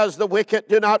 Yet because the wicked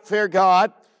do not fear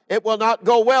God, it will not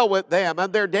go well with them,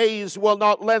 and their days will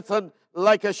not lengthen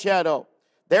like a shadow.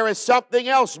 There is something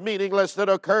else meaningless that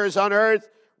occurs on earth.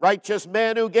 Righteous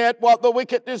men who get what the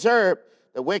wicked deserve.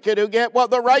 The wicked who get what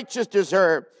the righteous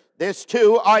deserve. This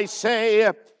too, I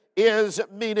say, is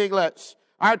meaningless.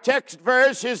 Our text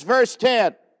verse is verse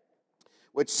 10.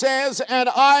 which says, "And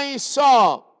I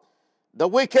saw the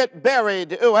wicked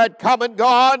buried, who had come and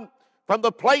gone from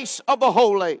the place of the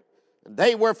holy, and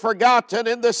they were forgotten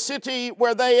in the city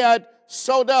where they had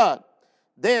so done.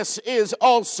 This is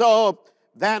also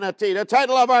vanity." The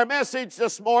title of our message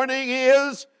this morning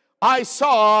is, "I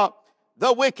Saw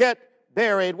the Wicked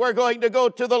Buried." We're going to go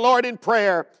to the Lord in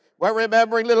prayer. We're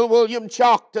remembering little William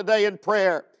Chalk today in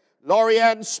prayer.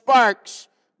 Lorianne Sparks,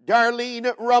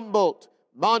 Darlene Rumbold,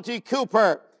 Monty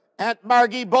Cooper, Aunt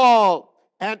Margie Ball,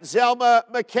 Aunt Zelma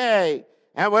McKay,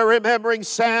 and we're remembering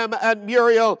Sam and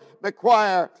Muriel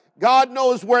McQuire. God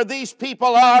knows where these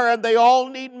people are, and they all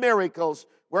need miracles.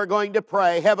 We're going to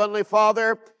pray. Heavenly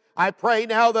Father, I pray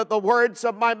now that the words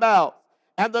of my mouth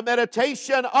and the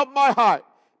meditation of my heart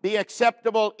be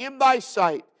acceptable in thy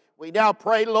sight. We now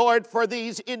pray, Lord, for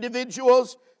these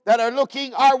individuals that are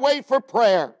looking our way for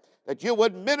prayer, that you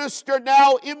would minister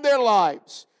now in their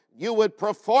lives. You would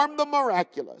perform the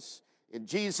miraculous. In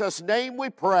Jesus' name we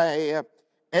pray.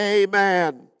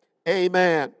 Amen.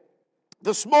 Amen.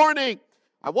 This morning,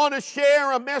 I want to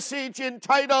share a message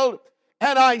entitled,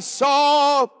 "And I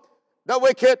Saw the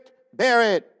Wicked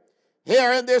Buried."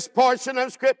 Here in this portion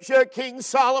of Scripture, King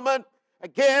Solomon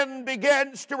again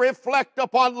begins to reflect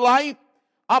upon life,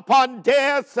 upon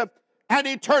death, and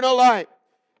eternal life.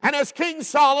 And as King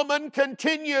Solomon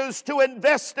continues to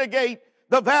investigate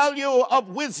the value of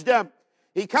wisdom,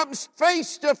 he comes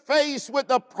face to face with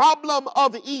the problem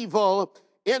of evil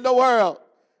in the world.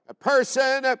 A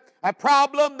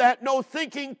problem that no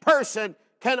thinking person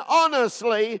can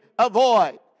honestly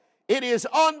avoid. It is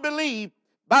unbelief,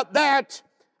 but that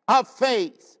of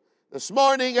faith. This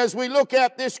morning, as we look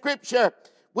at this scripture,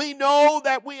 we know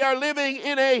that we are living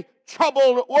in a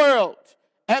troubled world,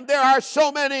 and there are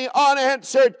so many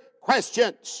unanswered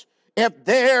questions. If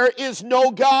there is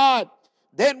no God,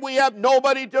 then we have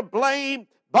nobody to blame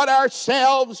but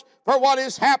ourselves for what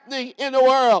is happening in the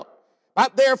world.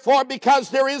 But therefore, because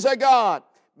there is a God,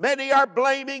 many are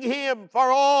blaming him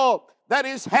for all that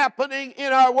is happening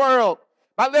in our world.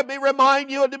 But let me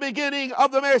remind you at the beginning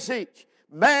of the message,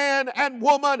 man and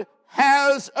woman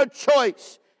has a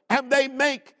choice, and they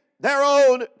make their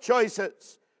own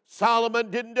choices. Solomon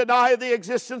didn't deny the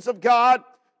existence of God,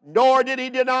 nor did he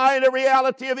deny the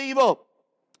reality of evil,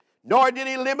 nor did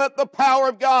he limit the power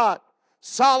of God.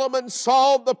 Solomon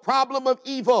solved the problem of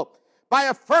evil by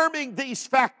affirming these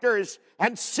factors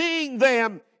and seeing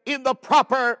them in the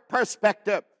proper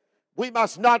perspective. We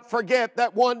must not forget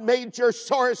that one major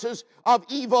source of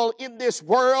evil in this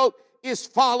world is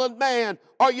fallen man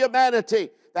or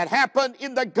humanity that happened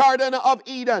in the Garden of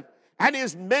Eden, and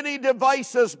his many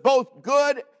devices, both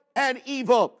good and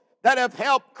evil, that have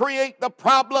helped create the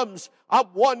problems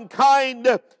of one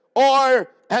kind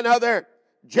or another.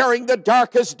 During the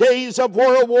darkest days of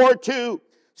World War II,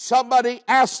 somebody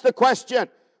asked the question,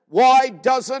 why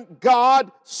doesn't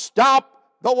God stop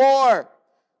the war?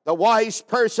 The wise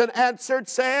person answered,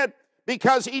 said,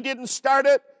 because he didn't start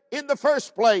it in the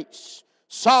first place.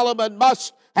 Solomon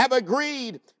must have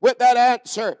agreed with that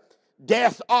answer.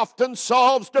 Death often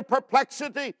solves the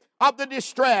perplexity of the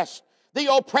distressed.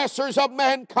 The oppressors of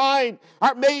mankind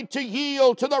are made to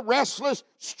yield to the restless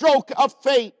stroke of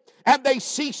fate, and they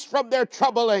cease from their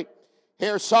troubling.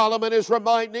 Here Solomon is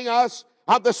reminding us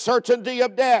of the certainty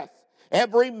of death.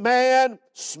 Every man,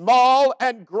 small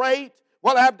and great,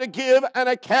 will have to give an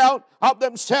account of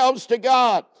themselves to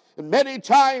God. And many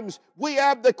times we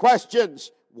have the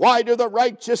questions, why do the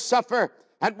righteous suffer?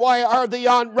 And why are the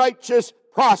unrighteous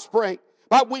prospering?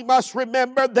 But we must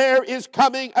remember there is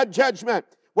coming a judgment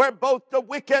where both the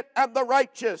wicked and the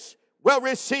righteous will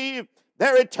receive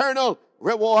their eternal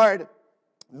reward.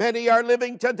 Many are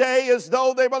living today as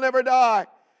though they will never die.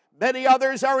 Many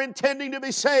others are intending to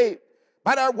be saved,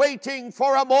 but are waiting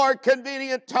for a more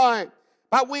convenient time.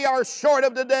 But we are short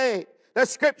of the day. The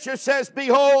scripture says,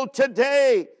 behold,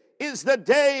 today is the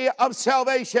day of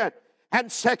salvation. And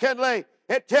secondly,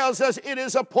 it tells us it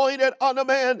is appointed unto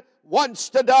man once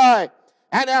to die,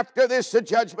 and after this the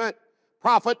judgment.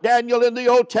 Prophet Daniel in the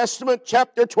Old Testament,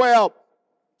 chapter 12,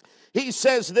 he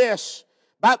says this,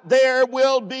 but there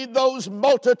will be those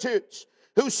multitudes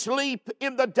who sleep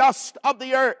in the dust of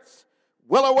the earth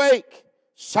will awake,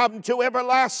 some to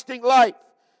everlasting life,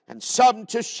 and some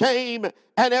to shame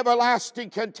and everlasting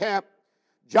contempt.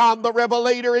 John the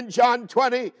Revelator in John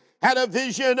 20 had a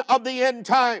vision of the end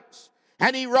times.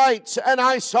 And he writes, and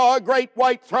I saw a great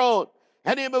white throne,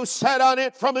 and him who sat on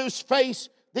it, from whose face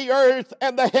the earth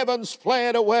and the heavens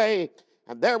fled away,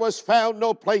 and there was found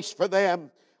no place for them.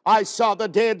 I saw the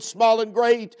dead, small and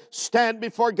great, stand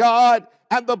before God,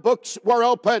 and the books were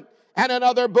opened. and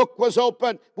another book was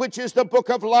opened, which is the book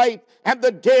of life. And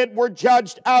the dead were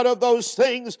judged out of those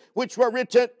things which were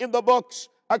written in the books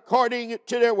according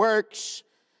to their works.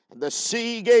 And the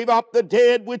sea gave up the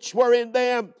dead which were in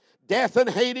them. Death and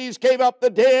Hades gave up the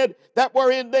dead that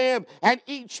were in them. And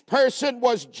each person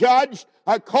was judged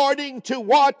according to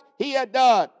what he had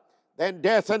done. Then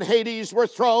death and Hades were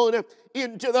thrown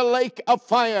into the lake of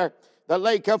fire. The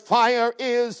lake of fire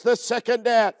is the second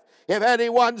death. If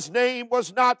anyone's name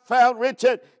was not found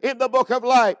written in the book of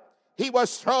life, he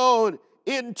was thrown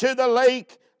into the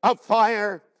lake of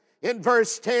fire. In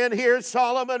verse 10 here,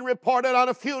 Solomon reported on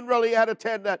a funeral he had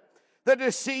attended. The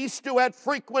deceased, who had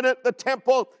frequented the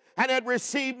temple and had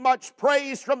received much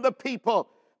praise from the people,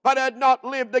 but had not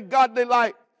lived a godly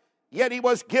life, yet he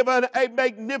was given a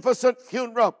magnificent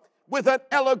funeral with an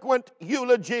eloquent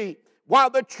eulogy, while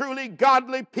the truly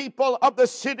godly people of the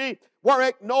city were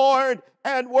ignored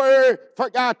and were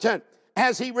forgotten.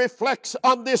 As he reflects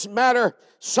on this matter,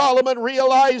 Solomon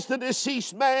realized the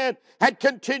deceased man had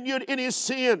continued in his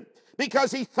sin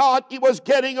because he thought he was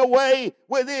getting away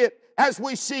with it, as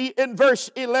we see in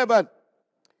verse 11.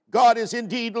 God is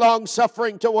indeed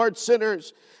long-suffering towards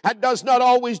sinners and does not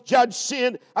always judge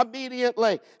sin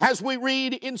immediately, as we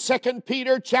read in 2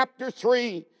 Peter chapter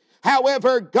 3.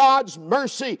 However, God's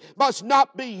mercy must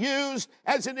not be used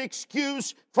as an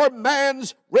excuse for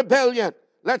man's rebellion.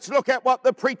 Let's look at what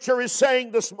the preacher is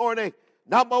saying this morning.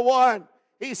 Number one,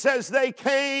 he says they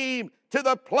came to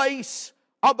the place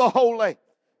of the holy.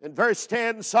 In verse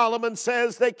 10, Solomon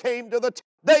says they came to the temple.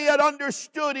 They had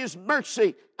understood his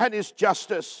mercy and his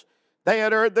justice. They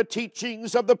had heard the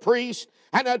teachings of the priest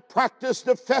and had practiced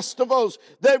the festivals,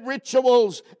 the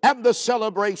rituals, and the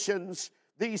celebrations.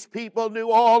 These people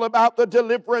knew all about the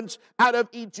deliverance out of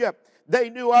Egypt. They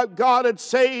knew how God had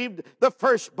saved the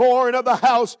firstborn of the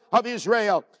house of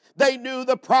Israel. They knew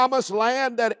the promised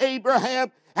land that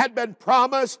Abraham had been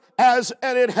promised as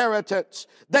an inheritance.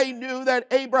 They knew that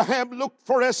Abraham looked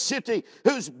for a city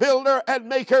whose builder and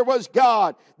maker was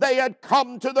God. They had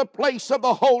come to the place of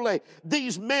the holy.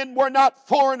 These men were not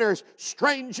foreigners,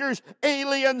 strangers,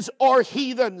 aliens, or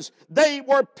heathens. They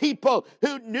were people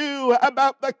who knew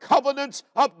about the covenants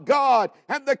of God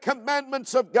and the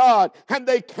commandments of God, and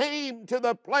they came to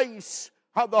the place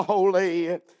of the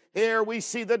holy. Here we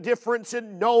see the difference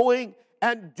in knowing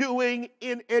and doing,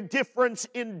 in a difference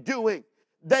in doing.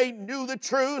 They knew the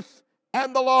truth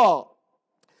and the law.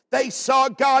 They saw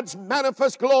God's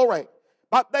manifest glory,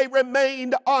 but they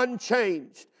remained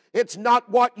unchanged. It's not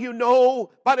what you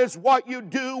know, but it's what you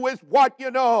do with what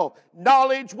you know.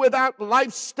 Knowledge without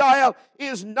lifestyle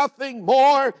is nothing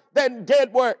more than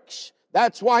dead works.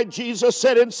 That's why Jesus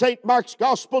said in St. Mark's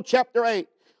Gospel, chapter 8,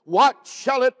 "What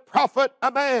shall it profit a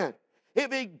man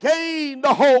if he gain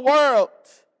the whole world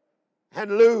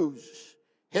and lose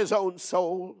his own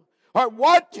soul? Or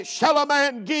what shall a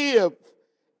man give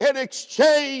in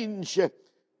exchange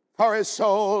for his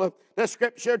soul?" The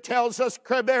scripture tells us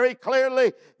very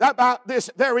clearly about this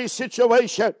very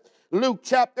situation. Luke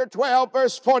chapter 12,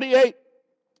 verse 48.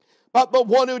 "But the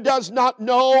one who does not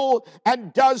know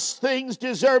and does things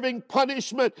deserving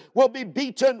punishment will be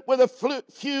beaten with a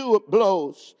few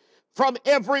blows. From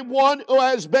everyone who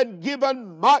has been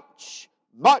given much,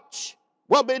 much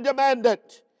will be demanded.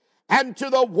 And to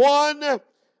the one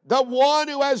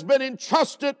who has been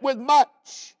entrusted with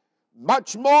much,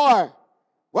 much more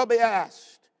will be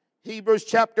asked." Hebrews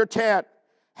chapter 10.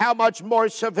 "How much more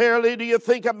severely do you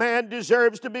think a man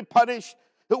deserves to be punished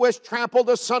who has trampled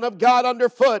the Son of God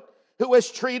underfoot, who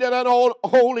has treated an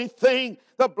unholy thing,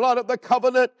 the blood of the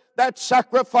covenant that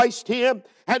sacrificed him,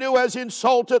 and who has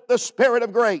insulted the Spirit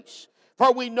of grace?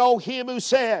 For we know him who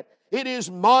said, 'It is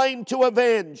mine to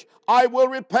avenge, I will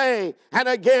repay.' And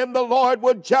again the Lord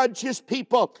will judge his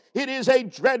people. It is a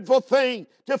dreadful thing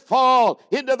to fall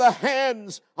into the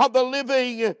hands of the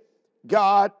living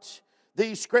God."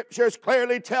 These scriptures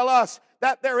clearly tell us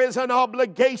that there is an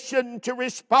obligation to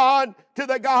respond to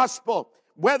the gospel,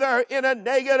 whether in a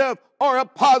negative or a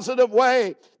positive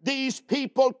way. These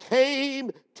people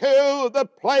came to the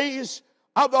place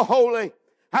of the holy.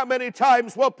 How many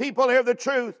times will people hear the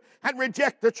truth and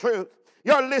reject the truth?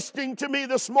 You're listening to me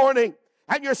this morning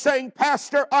and you're saying,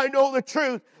 "Pastor, I know the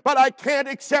truth, but I can't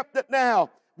accept it now."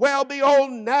 Well,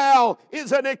 behold, now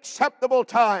is an acceptable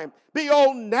time.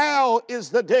 Behold, now is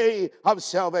the day of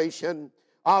salvation.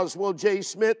 Oswald J.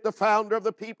 Smith, the founder of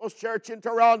the People's Church in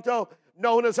Toronto,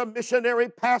 known as a missionary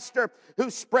pastor who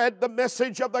spread the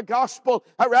message of the gospel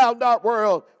around our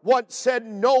world, once said,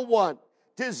 "No one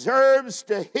deserves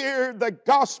to hear the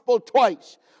gospel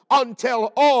twice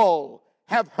until all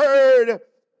have heard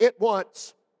it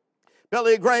once."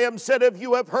 Billy Graham said, if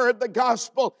you have heard the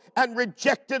gospel and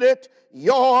rejected it,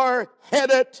 you're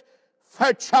headed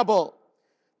for trouble.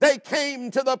 They came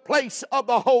to the place of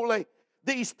the holy.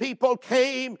 These people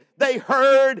came, they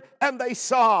heard, and they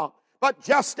saw. But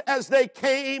just as they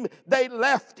came, they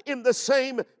left in the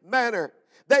same manner.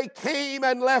 They came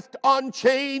and left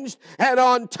unchanged and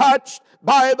untouched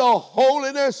by the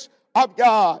holiness of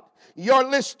God. You're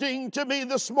listening to me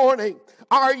this morning.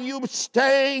 Are you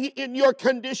staying in your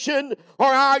condition, or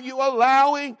are you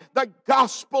allowing the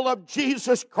gospel of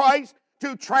Jesus Christ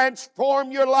to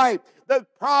transform your life? The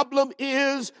problem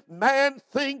is man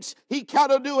thinks he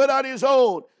cannot do it on his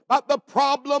own, but the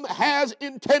problem has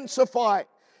intensified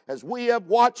as we have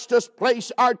watched us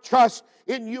place our trust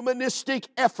in humanistic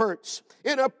efforts,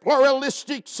 in a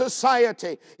pluralistic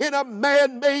society, in a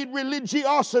man-made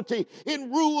religiosity,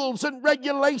 in rules and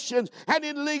regulations, and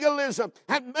in legalism.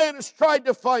 And man has tried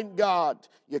to find God.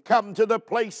 You come to the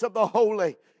place of the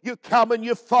holy. You come and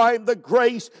you find the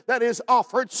grace that is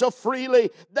offered so freely.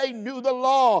 They knew the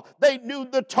law. They knew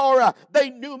the Torah. They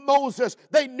knew Moses.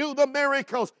 They knew the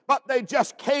miracles. But they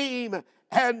just came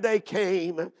and they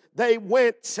came. They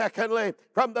went, secondly,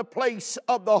 from the place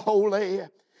of the holy.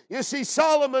 You see,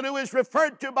 Solomon, who is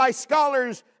referred to by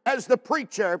scholars as the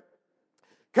preacher,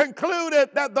 concluded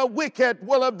that the wicked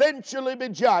will eventually be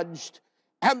judged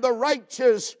and the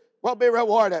righteous will be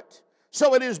rewarded.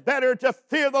 So it is better to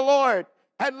fear the Lord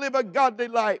and live a godly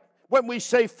life. When we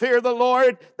say fear the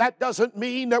Lord, that doesn't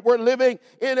mean that we're living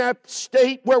in a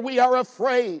state where we are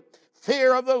afraid.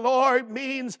 Fear of the Lord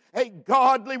means a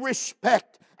godly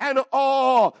respect and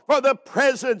awe for the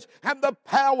presence and the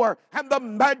power and the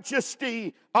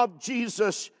majesty of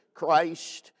Jesus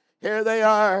Christ. Here they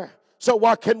are. So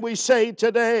what can we say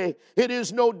today? It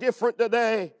is no different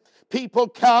today. People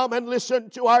come and listen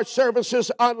to our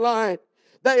services online.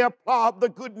 They applaud the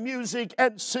good music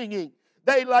and singing.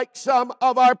 They like some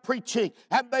of our preaching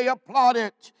and they applaud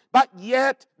it. But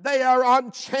yet they are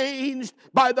unchanged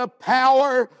by the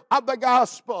power of the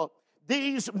gospel.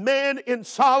 These men in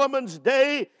Solomon's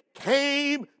day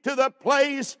came to the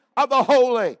place of the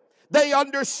holy. They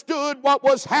understood what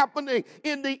was happening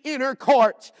in the inner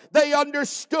courts. They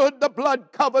understood the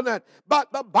blood covenant.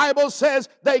 But the Bible says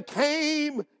they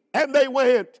came and they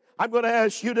went. I'm going to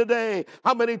ask you today,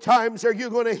 how many times are you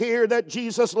going to hear that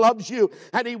Jesus loves you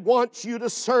and He wants you to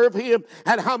serve Him?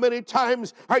 And how many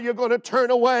times are you going to turn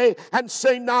away and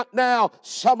say, not now,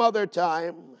 some other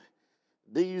time?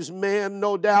 These men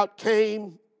no doubt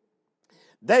came.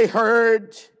 They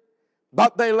heard,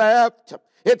 but they left.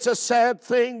 It's a sad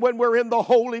thing when we're in the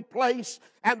holy place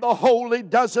and the holy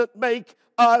doesn't make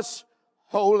us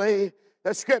holy.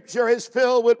 The scripture is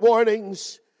filled with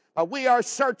warnings. We are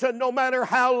certain no matter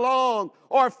how long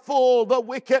or full the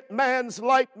wicked man's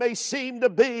life may seem to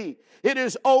be, it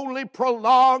is only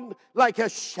prolonged like a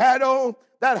shadow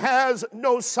that has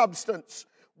no substance.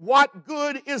 What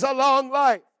good is a long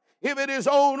life if it is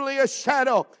only a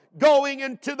shadow going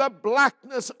into the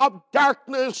blackness of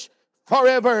darkness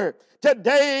forever?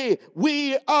 Today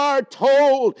we are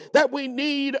told that we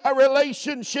need a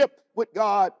relationship with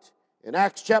God. In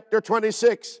Acts chapter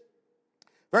 26,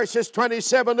 verses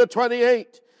 27 to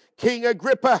 28, King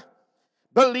Agrippa,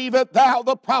 believest thou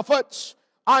the prophets?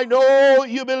 I know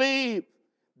you believe.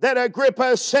 Then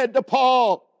Agrippa said to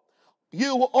Paul,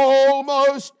 you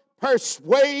almost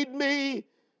persuade me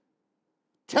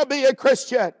to be a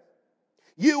Christian.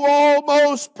 You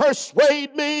almost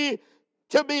persuade me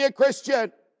to be a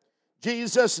Christian.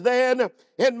 Jesus then,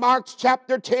 in Mark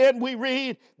chapter 10, we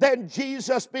read, then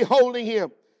Jesus beholding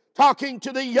him, talking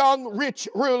to the young rich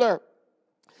ruler,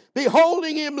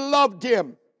 beholding him, loved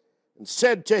him, and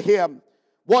said to him,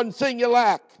 one thing you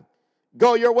lack.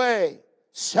 Go your way,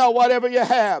 sell whatever you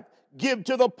have, give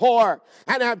to the poor,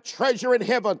 and have treasure in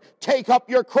heaven. Take up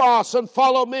your cross and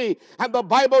follow me. And the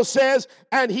Bible says,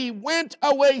 and he went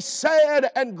away sad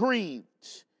and grieved,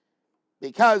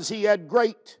 because he had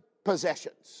great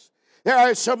possessions. There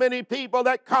are so many people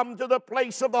that come to the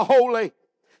place of the holy.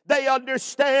 They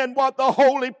understand what the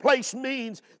holy place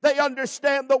means. They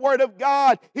understand the Word of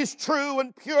God is true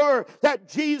and pure, that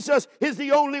Jesus is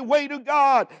the only way to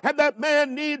God, and that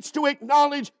man needs to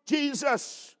acknowledge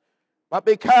Jesus. But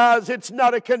because it's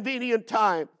not a convenient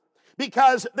time,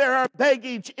 because there are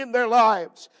baggage in their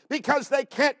lives, because they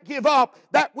can't give up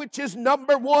that which is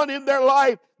number one in their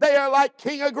life, they are like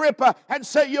King Agrippa and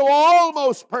say, you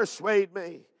almost persuade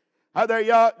me. Are they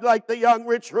like the young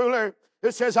rich ruler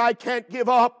who says, I can't give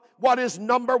up what is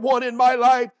number one in my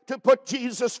life to put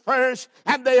Jesus first,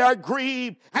 and they are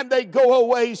grieved and they go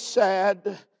away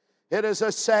sad. It is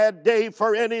a sad day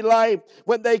for any life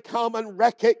when they come and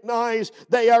recognize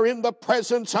they are in the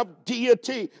presence of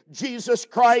deity, Jesus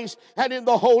Christ, and in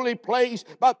the holy place,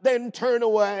 but then turn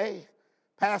away.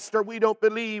 Pastor, we don't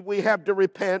believe we have to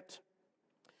repent.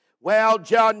 Well,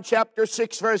 John chapter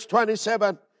 6, verse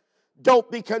 27,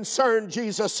 don't be concerned,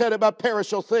 Jesus said, about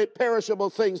perishable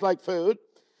things like food.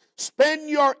 Spend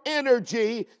your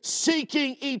energy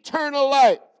seeking eternal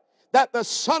life that the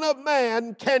Son of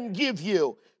Man can give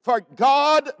you. For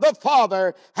God the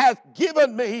Father hath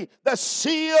given me the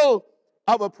seal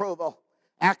of approval.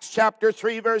 Acts chapter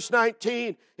 3 verse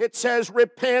 19, it says,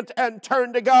 repent and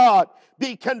turn to God.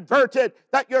 Be converted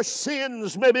that your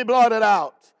sins may be blotted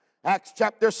out. Acts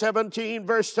chapter 17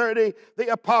 verse 30, the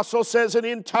apostle says, and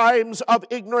in times of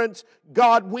ignorance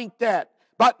God winked at,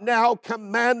 but now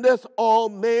commandeth all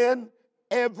men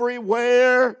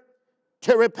everywhere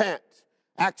to repent.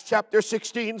 Acts chapter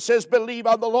 16 says, believe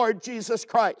on the Lord Jesus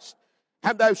Christ,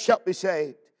 and thou shalt be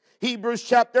saved. Hebrews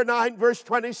chapter 9, verse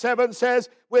 27 says,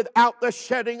 without the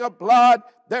shedding of blood,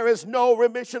 there is no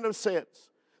remission of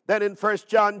sins. Then in 1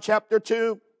 John chapter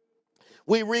 2,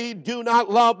 we read, do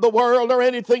not love the world or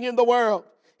anything in the world.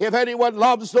 If anyone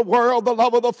loves the world, the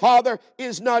love of the Father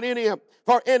is not in him.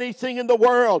 For anything in the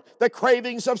world, the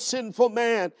cravings of sinful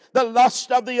man, the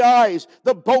lust of the eyes,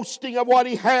 the boasting of what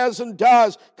he has and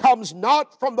does, comes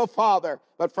not from the Father,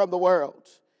 but from the world.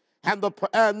 And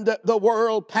the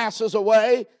world passes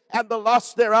away, and the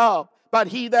lust thereof. But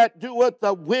he that doeth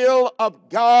the will of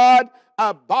God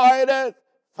abideth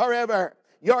forever.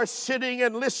 You're sitting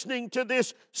and listening to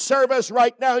this service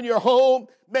right now in your home,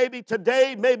 maybe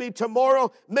today, maybe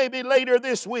tomorrow, maybe later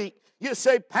this week. You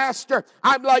say, Pastor,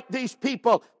 I'm like these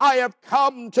people. I have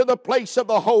come to the place of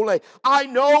the holy. I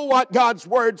know what God's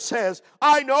word says.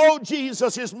 I know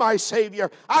Jesus is my Savior.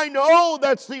 I know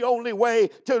that's the only way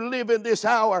to live in this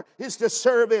hour is to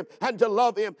serve Him and to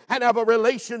love Him and have a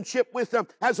relationship with Him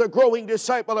as a growing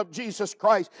disciple of Jesus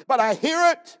Christ. But I hear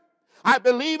it, I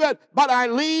believe it, but I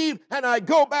leave and I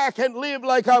go back and live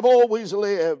like I've always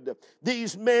lived.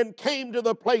 These men came to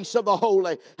the place of the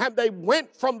holy, and they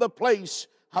went from the place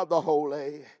of the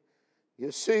holy. You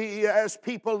see, as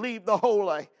people leave the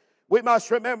holy, we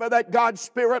must remember that God's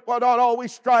Spirit will not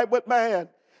always strive with man.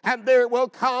 And there will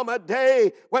come a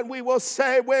day when we will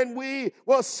say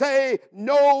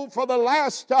no for the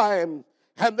last time,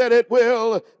 and that it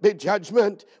will be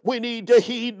judgment. We need to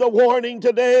heed the warning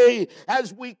today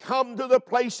as we come to the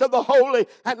place of the holy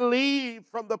and leave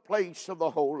from the place of the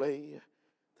holy.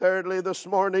 Thirdly, this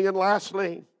morning, and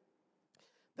lastly,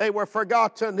 they were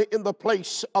forgotten in the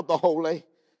place of the holy.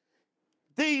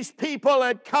 These people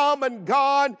had come and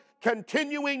gone,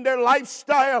 continuing their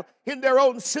lifestyle in their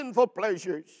own sinful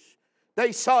pleasures.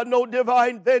 They saw no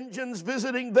divine vengeance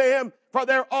visiting them for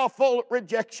their awful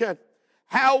rejection.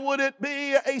 How would it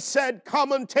be a sad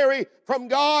commentary from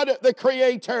God the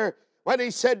Creator when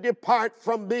He said, depart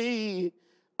from me,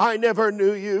 I never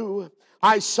knew you.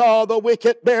 I saw the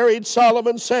wicked buried,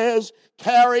 Solomon says,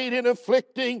 carried in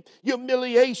afflicting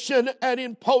humiliation and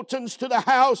impotence to the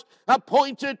house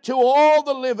appointed to all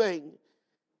the living.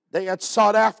 They had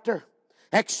sought after,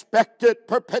 expected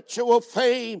perpetual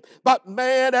fame, but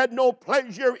man had no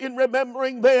pleasure in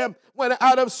remembering them. When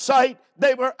out of sight,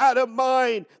 they were out of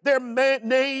mind. Their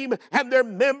name and their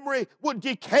memory would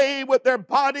decay with their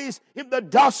bodies in the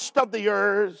dust of the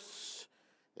earth.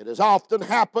 It has often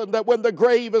happened that when the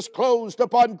grave is closed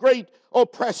upon great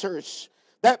oppressors,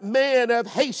 that men have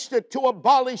hasted to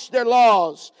abolish their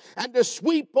laws and to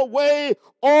sweep away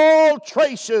all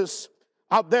traces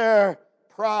of their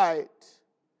pride.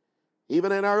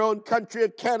 Even in our own country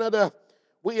of Canada,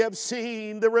 we have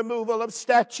seen the removal of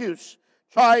statues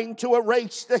trying to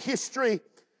erase the history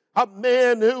of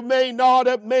men who may not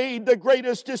have made the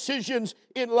greatest decisions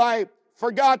in life,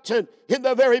 forgotten in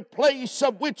the very place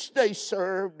of which they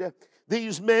served.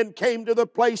 These men came to the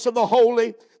place of the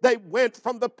holy. They went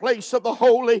from the place of the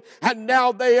holy, and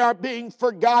now they are being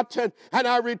forgotten and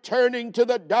are returning to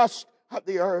the dust of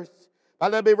the earth.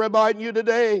 But let me remind you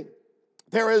today,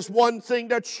 there is one thing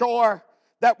that's sure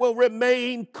that will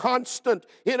remain constant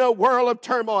in a world of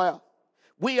turmoil.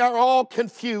 We are all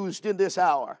confused in this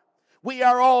hour. We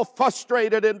are all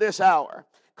frustrated in this hour.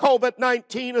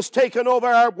 COVID-19 has taken over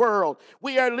our world.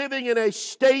 We are living in a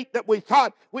state that we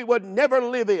thought we would never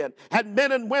live in. And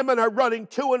men and women are running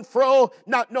to and fro,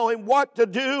 not knowing what to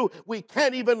do. We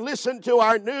can't even listen to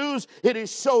our news. It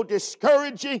is so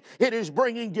discouraging. It is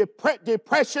bringing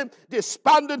depression,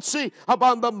 despondency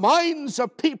upon the minds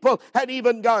of people and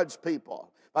even God's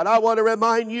people. But I want to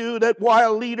remind you that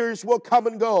while leaders will come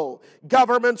and go,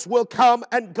 governments will come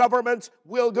and governments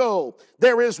will go,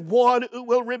 there is one who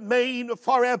will remain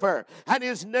forever, and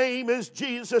his name is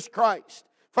Jesus Christ.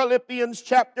 Philippians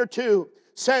chapter 2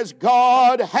 says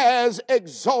God has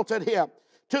exalted him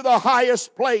to the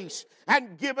highest place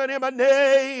and given him a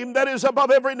name that is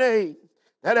above every name,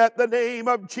 that at the name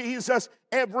of Jesus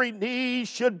every knee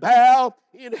should bow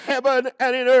in heaven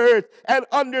and in earth and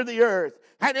under the earth,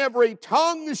 and every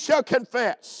tongue shall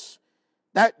confess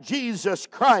that Jesus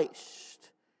Christ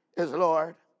is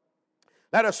Lord.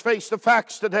 Let us face the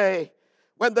facts today.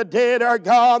 When the dead are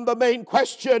gone, the main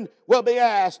question will be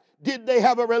asked, did they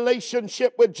have a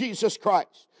relationship with Jesus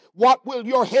Christ? What will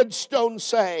your headstone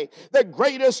say? The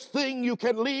greatest thing you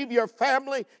can leave your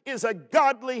family is a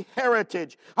godly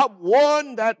heritage of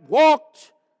one that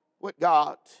walked with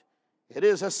God. It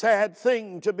is a sad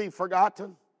thing to be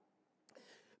forgotten,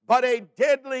 but a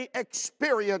deadly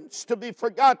experience to be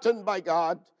forgotten by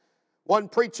God. One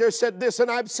preacher said this,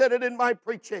 and I've said it in my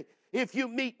preaching. If you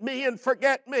meet me and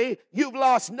forget me, you've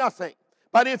lost nothing.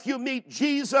 But if you meet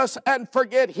Jesus and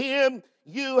forget him,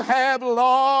 you have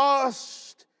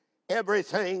lost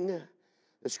everything.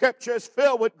 The scripture is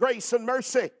filled with grace and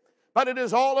mercy, but it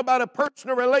is all about a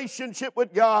personal relationship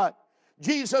with God.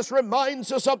 Jesus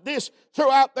reminds us of this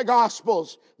throughout the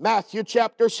Gospels. Matthew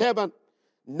chapter 7.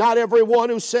 Not everyone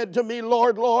who said to me,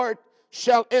 Lord, Lord,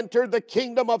 shall enter the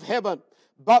kingdom of heaven,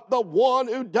 but the one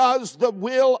who does the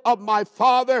will of my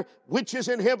Father which is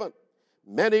in heaven.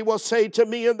 Many will say to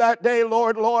me in that day,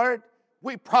 Lord, Lord,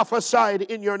 we prophesied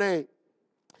in your name.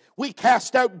 We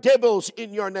cast out devils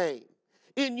in your name.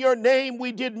 In your name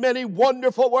we did many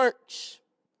wonderful works.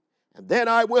 And then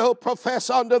I will profess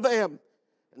unto them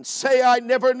and say, I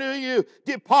never knew you.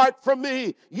 Depart from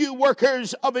me, you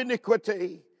workers of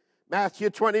iniquity. Matthew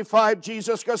 25,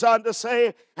 Jesus goes on to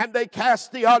say, and they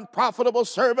cast the unprofitable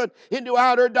servant into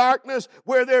outer darkness,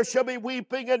 where there shall be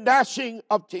weeping and gnashing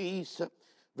of teeth.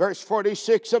 Verse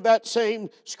 46 of that same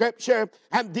scripture,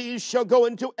 and these shall go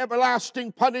into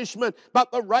everlasting punishment, but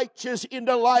the righteous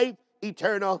into life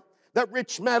eternal. The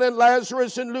rich man and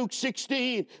Lazarus in Luke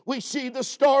 16, we see the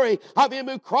story of him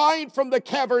who cried from the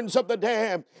caverns of the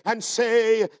dam and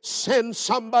say, send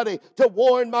somebody to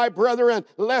warn my brethren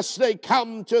lest they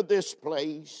come to this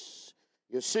place.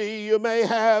 You see, you may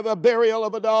have a burial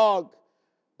of a dog,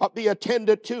 but be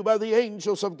attended to by the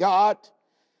angels of God.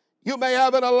 You may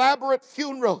have an elaborate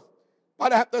funeral,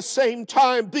 but at the same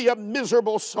time be a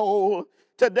miserable soul.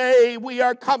 Today we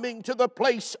are coming to the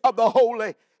place of the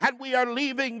holy, and we are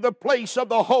leaving the place of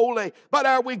the holy. But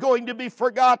are we going to be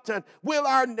forgotten? Will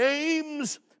our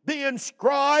names be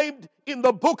inscribed in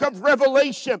the book of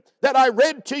Revelation that I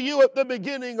read to you at the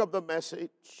beginning of the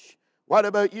message? What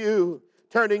about you?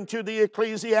 Turning to the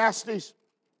Ecclesiastes.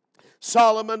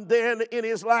 Solomon then, in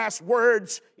his last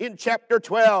words in chapter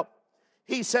 12,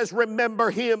 he says, remember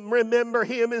him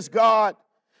is God,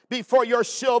 before your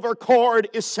silver cord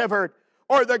is severed,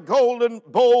 or the golden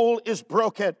bowl is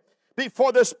broken,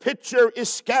 before this pitcher is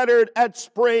scattered at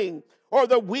spring, or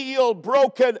the wheel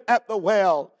broken at the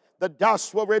well. The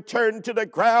dust will return to the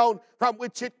ground from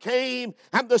which it came,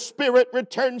 and the spirit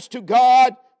returns to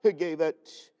God who gave it.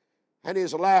 And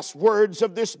his last words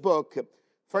of this book,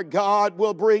 for God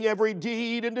will bring every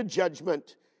deed into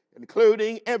judgment,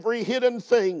 including every hidden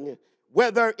thing,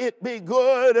 whether it be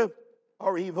good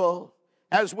or evil.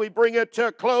 As we bring it to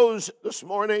a close this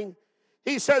morning,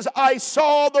 he says, I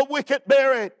saw the wicked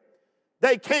buried.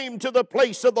 They came to the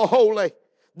place of the holy.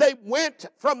 They went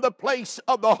from the place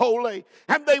of the holy,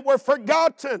 and they were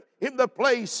forgotten in the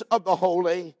place of the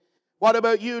holy. What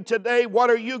about you today? What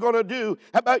are you going to do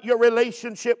about your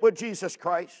relationship with Jesus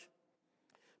Christ?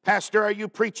 Pastor, are you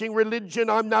preaching religion?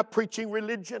 I'm not preaching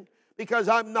religion because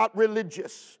I'm not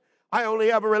religious. I only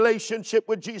have a relationship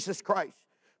with Jesus Christ.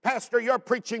 Pastor, you're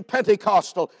preaching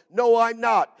Pentecostal. No, I'm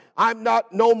not. I'm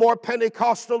not no more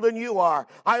Pentecostal than you are.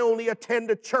 I only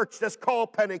attend a church that's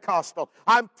called Pentecostal.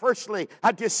 I'm firstly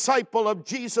a disciple of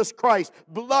Jesus Christ,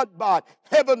 blood-bought,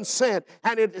 heaven-sent,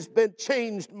 and it has been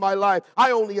changed my life.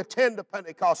 I only attend a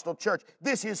Pentecostal church.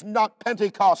 This is not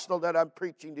Pentecostal that I'm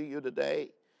preaching to you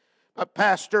today. But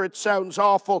Pastor, it sounds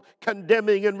awful,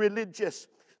 condemning and religious.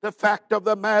 The fact of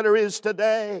the matter is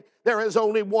today, there is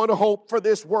only one hope for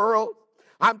this world.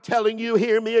 I'm telling you,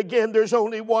 hear me again, there's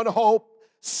only one hope.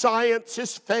 Science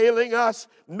is failing us.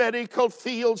 Medical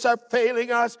fields are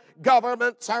failing us.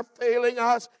 Governments are failing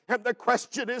us. And the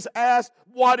question is asked,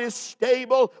 what is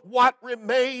stable? What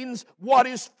remains? What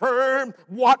is firm?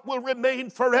 What will remain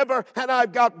forever? And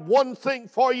I've got one thing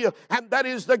for you, and that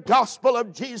is the gospel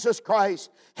of Jesus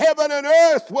Christ. Heaven and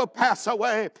earth will pass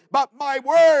away, but my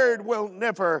word will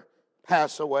never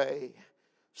pass away.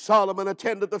 Solomon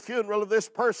attended the funeral of this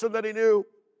person that he knew.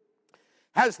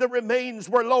 As the remains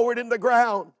were lowered in the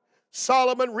ground,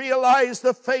 Solomon realized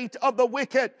the fate of the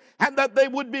wicked and that they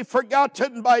would be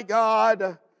forgotten by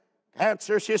God.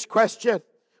 Answers his question,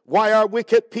 why are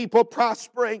wicked people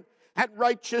prospering and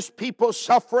righteous people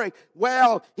suffering?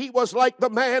 Well, he was like the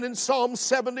man in Psalm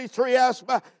 73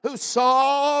 who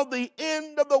saw the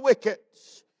end of the wicked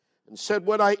and said,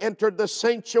 when I entered the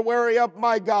sanctuary of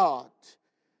my God,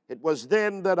 it was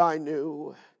then that I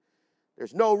knew.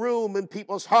 There's no room in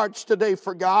people's hearts today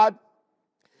for God.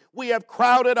 We have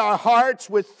crowded our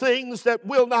hearts with things that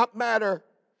will not matter.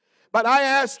 But I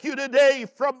ask you today,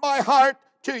 from my heart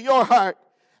to your heart,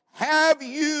 have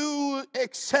you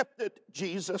accepted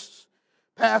Jesus?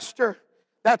 Pastor,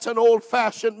 that's an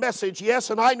old-fashioned message,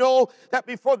 yes, and I know that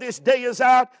before this day is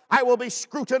out, I will be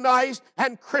scrutinized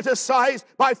and criticized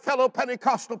by fellow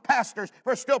Pentecostal pastors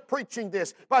for still preaching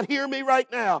this. But hear me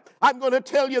right now. I'm going to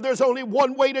tell you there's only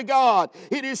one way to God.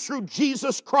 It is through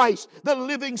Jesus Christ, the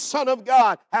living Son of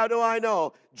God. How do I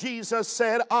know? Jesus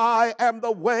said, I am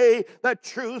the way, the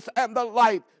truth, and the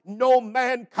life. No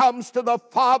man comes to the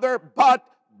Father but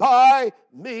by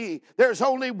me. There's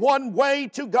only one way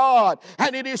to God,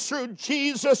 and it is through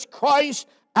Jesus Christ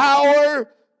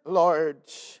our Lord.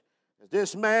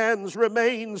 This man's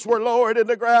remains were lowered in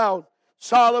the ground.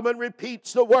 Solomon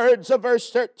repeats the words of verse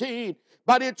 13.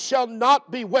 But it shall not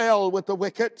be well with the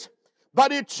wicked.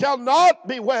 But it shall not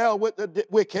be well with the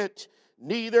wicked.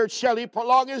 Neither shall he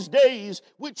prolong his days,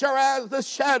 which are as the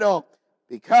shadow,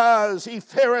 because he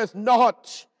feareth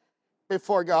not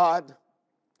before God.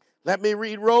 Let me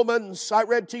read Romans. I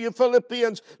read to you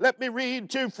Philippians. Let me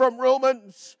read to you from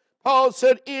Romans. Paul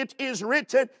said, it is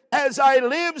written, as I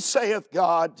live, saith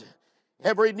God,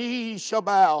 every knee shall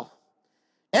bow,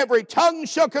 every tongue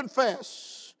shall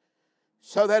confess,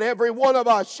 so that every one of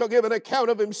us shall give an account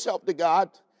of himself to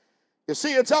God. You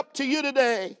see, it's up to you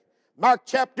today. Mark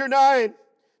chapter 9.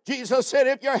 Jesus said,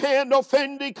 if your hand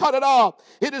offend thee, cut it off.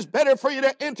 It is better for you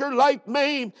to enter life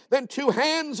maimed than 2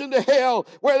 hands into hell,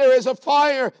 where there is a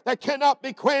fire that cannot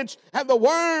be quenched, and the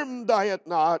worm dieth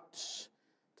not.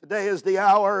 Today is the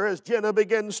hour as Jenna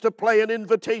begins to play an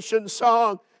invitation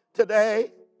song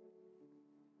today.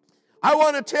 I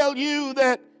want to tell you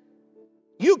that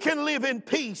you can live in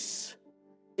peace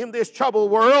in this troubled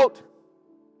world,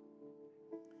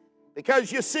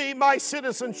 because you see, my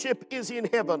citizenship is in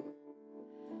heaven.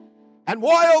 And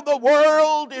while the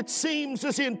world, it seems,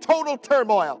 is in total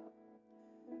turmoil,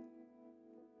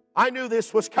 I knew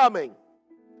this was coming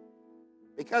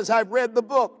because I've read the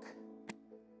book.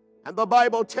 And the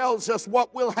Bible tells us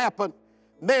what will happen.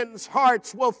 Men's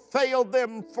hearts will fail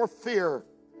them for fear.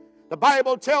 The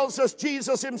Bible tells us,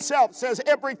 Jesus himself says,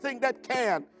 everything that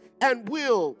can and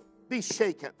will be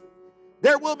shaken.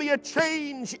 There will be a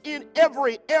change in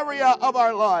every area of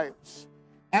our lives.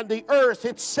 And the earth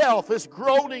itself is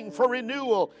groaning for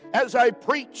renewal as I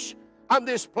preach on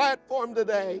this platform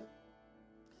today.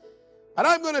 And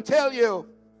I'm going to tell you,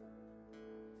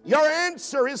 your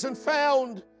answer isn't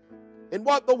found in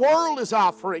what the world is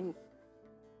offering.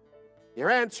 Your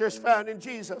answer is found in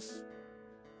Jesus.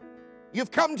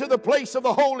 You've come to the place of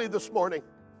the holy this morning.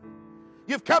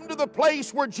 You've come to the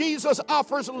place where Jesus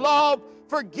offers love,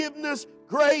 forgiveness,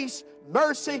 grace,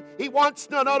 mercy. He wants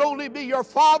to not only be your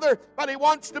Father, but He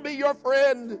wants to be your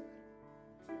friend.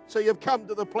 So you've come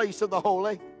to the place of the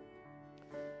holy.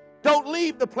 Don't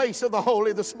leave the place of the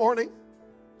holy this morning.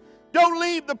 Don't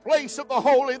leave the place of the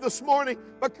holy this morning,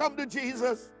 but come to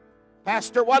Jesus.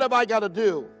 Pastor, what have I got to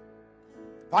do?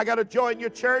 Have I got to join your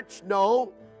church?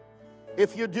 No.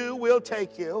 If you do, we'll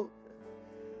take you.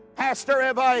 Pastor,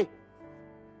 have I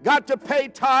got to pay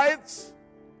tithes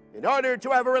in order to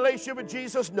have a relationship with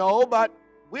Jesus? No, but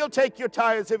we'll take your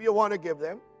tithes if you want to give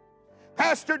them.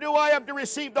 Pastor, do I have to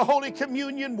receive the Holy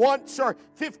Communion once or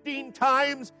 15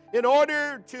 times in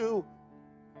order to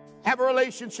have a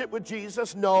relationship with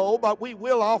Jesus? No, but we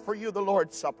will offer you the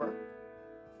Lord's Supper.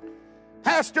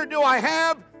 Pastor, do I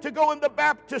have to go in the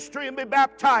baptistry and be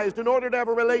baptized in order to have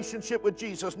a relationship with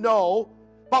Jesus? No,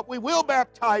 but we will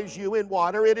baptize you in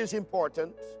water. It is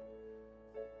important.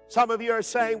 Some of you are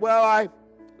saying, well, I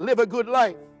live a good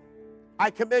life. I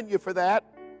commend you for that.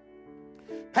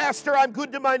 Pastor, I'm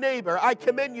good to my neighbor. I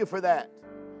commend you for that.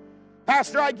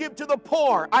 Pastor, I give to the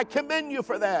poor. I commend you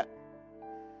for that.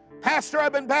 Pastor,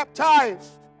 I've been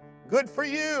baptized. Good for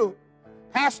you.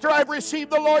 Pastor, I've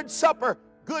received the Lord's Supper.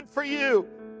 Good for you.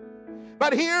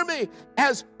 But hear me,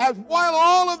 as while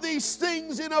all of these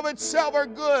things in of itself are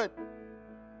good,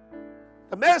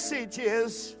 the message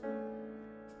is,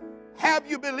 have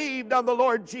you believed on the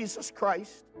Lord Jesus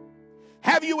Christ?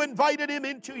 Have you invited Him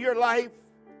into your life?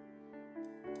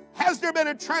 Has there been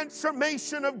a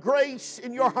transformation of grace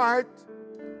in your heart?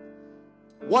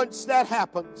 Once that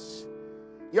happens,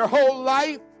 your whole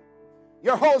life,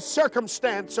 your whole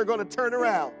circumstance are going to turn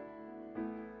around.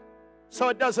 So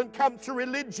it doesn't come through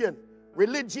religion,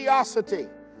 religiosity.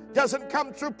 Doesn't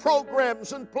come through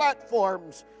programs and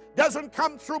platforms. Doesn't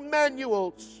come through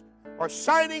manuals or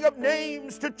signing of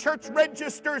names to church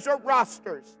registers or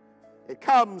rosters. It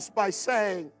comes by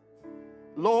saying,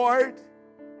 Lord,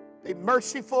 be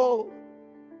merciful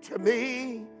to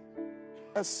me,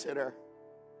 a sinner.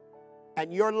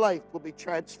 And your life will be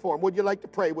transformed. Would you like to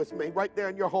pray with me right there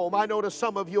in your home? I know that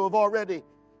some of you have already,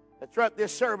 throughout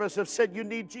this service, have said you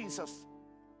need Jesus.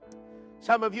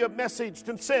 Some of you have messaged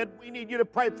and said, we need you to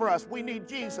pray for us. We need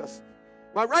Jesus.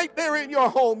 Well, right there in your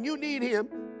home, you need Him.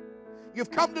 You've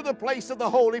come to the place of the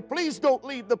holy. Please don't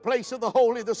leave the place of the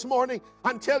holy this morning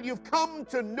until you've come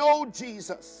to know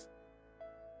Jesus.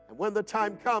 And when the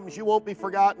time comes, you won't be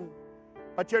forgotten.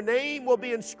 But your name will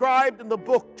be inscribed in the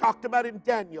book talked about in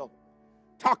Daniel,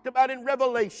 talked about in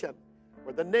Revelation,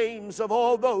 where the names of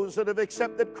all those that have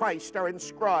accepted Christ are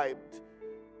inscribed.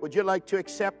 Would you like to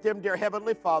accept Him, dear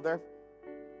Heavenly Father?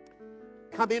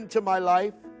 Come into my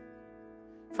life.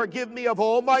 Forgive me of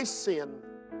all my sin.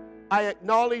 I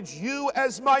acknowledge you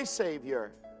as my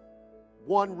Savior,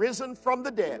 one risen from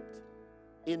the dead,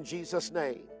 in Jesus'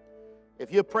 name.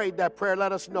 If you prayed that prayer,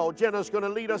 let us know. Jenna's going to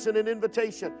lead us in an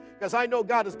invitation, because I know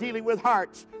God is dealing with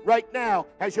hearts right now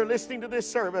as you're listening to this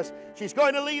service. She's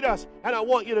going to lead us, and I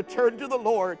want you to turn to the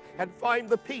Lord and find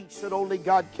the peace that only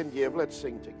God can give. Let's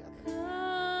sing together.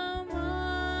 Come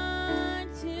on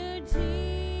to Jesus.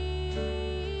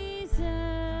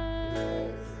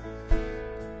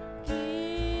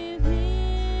 Give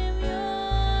Him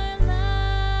your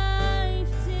life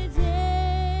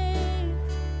today.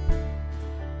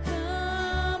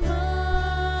 Come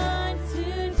on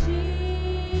to Jesus.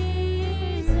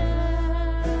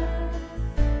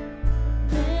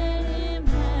 Let Him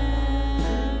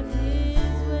have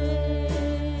His way.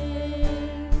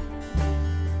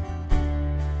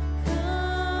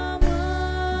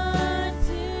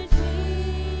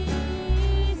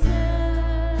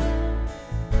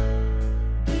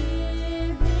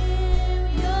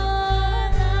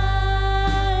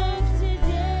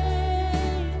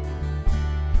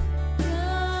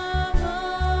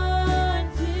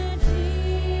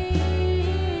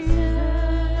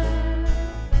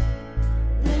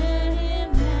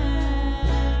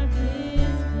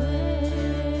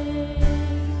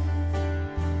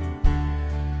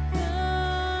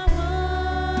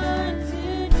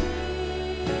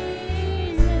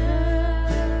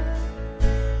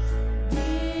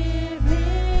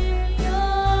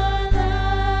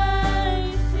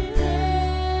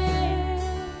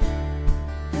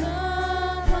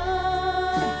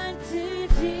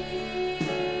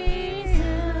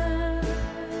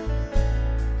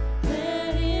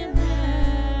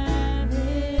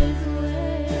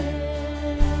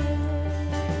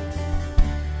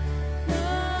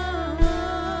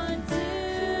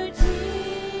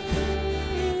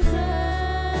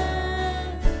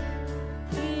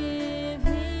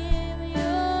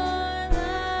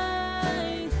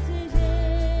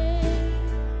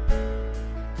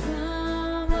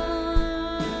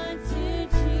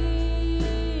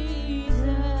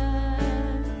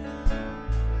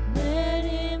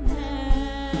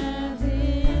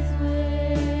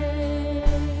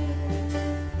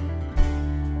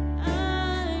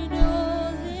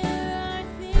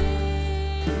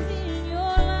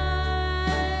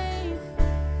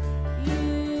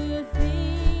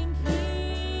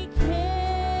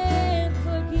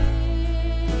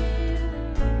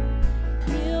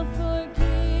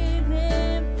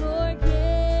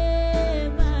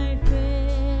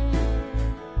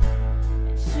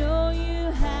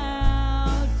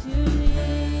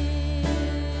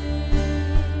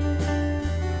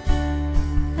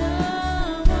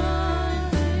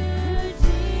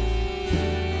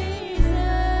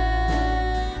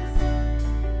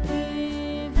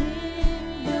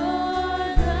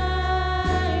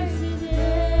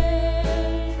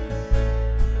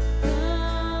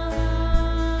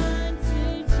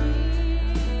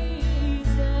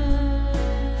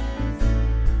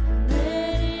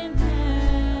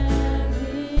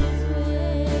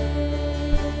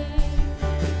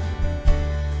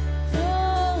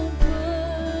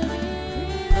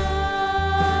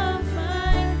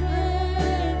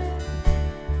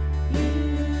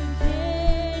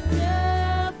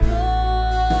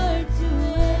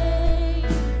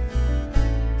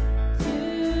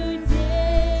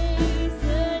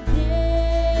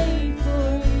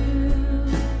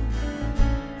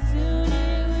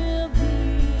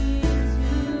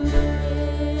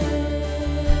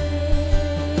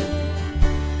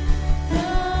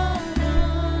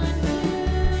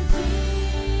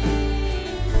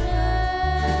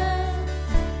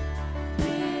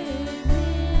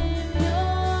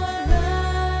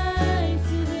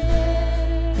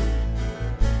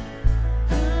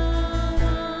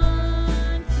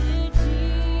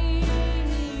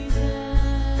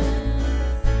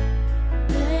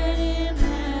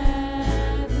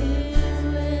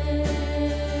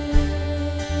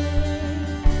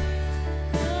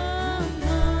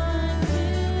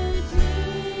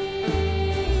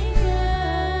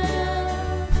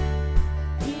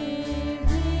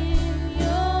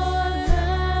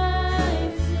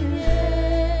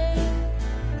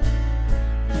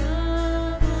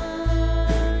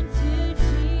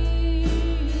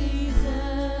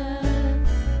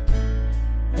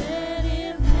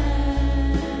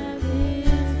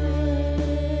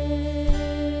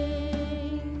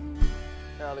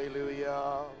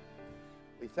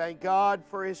 thank God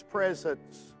for His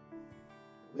presence.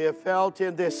 We have felt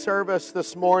in this service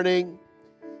this morning,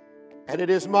 and it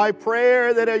is my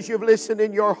prayer that as you've listened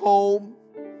in your home,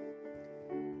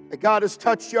 that God has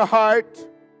touched your heart.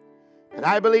 And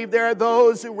I believe there are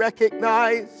those who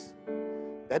recognize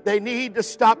that they need to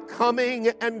stop coming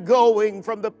and going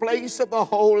from the place of the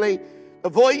holy. The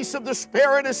voice of the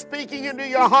Spirit is speaking into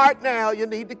your heart now. You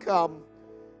need to come.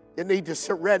 You need to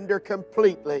surrender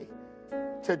completely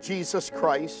to Jesus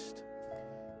Christ.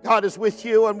 God is with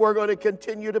you, and we're going to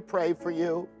continue to pray for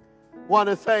you. Want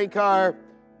to thank our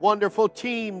wonderful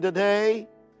team today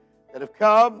that have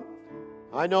come.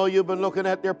 I know you've been looking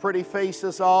at their pretty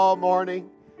faces all morning,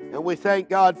 and we thank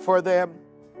God for them.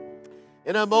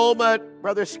 In a moment,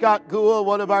 Brother Scott Gould,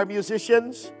 one of our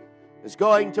musicians, is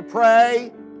going to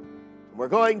pray. We're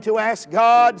going to ask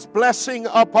God's blessing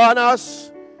upon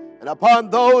us and upon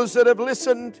those that have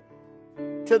listened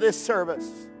to this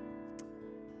service.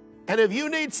 And if you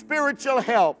need spiritual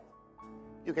help,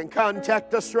 you can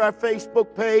contact us through our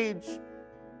Facebook page,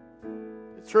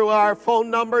 through our phone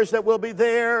numbers that will be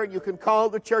there. You can call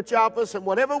the church office, and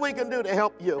whatever we can do to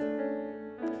help you,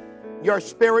 your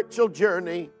spiritual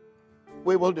journey,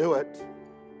 we will do it.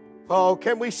 Oh,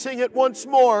 can we sing it once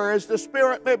more as the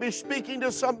Spirit may be speaking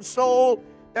to some soul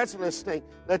that's listening?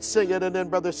 Let's sing it, and then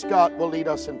Brother Scott will lead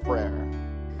us in prayer.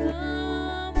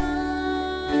 Come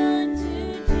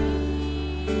unto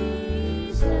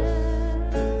Jesus,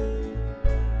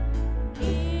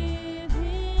 give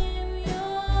Him your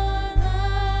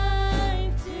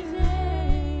life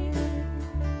today.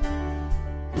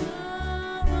 Come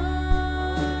unto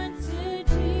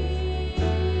Jesus,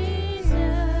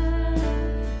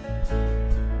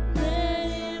 let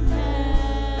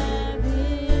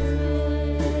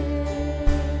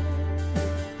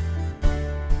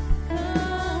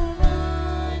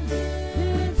Him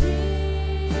have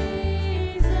His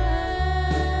way.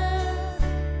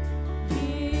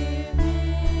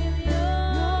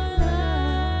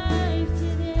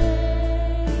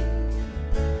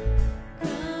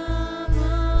 Come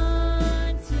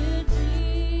unto Jesus,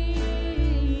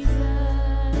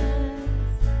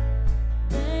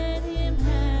 give Him your life today. Come unto Jesus, let Him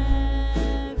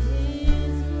have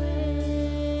His way.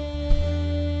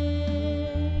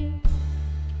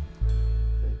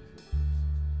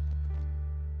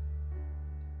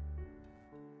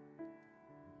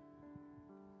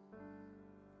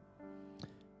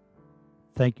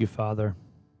 Thank you, Father,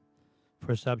 for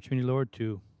this opportunity, Lord,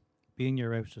 to be in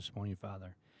your house this morning,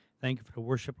 Father. Thank you for the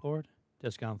worship, Lord,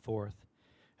 that's gone forth.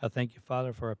 I thank you,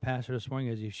 Father, for our pastor this morning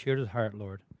as he shared his heart,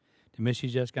 Lord. The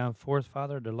message that's gone forth,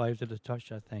 Father, the lives that have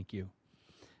touched, I thank you.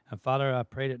 And, Father, I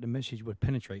pray that the message would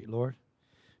penetrate, Lord.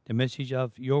 The message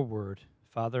of your word,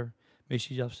 Father,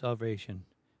 message of salvation,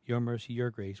 your mercy, your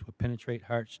grace would penetrate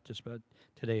hearts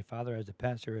today, Father, as the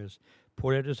pastor has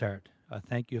poured out his heart. I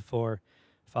thank you for,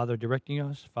 Father, directing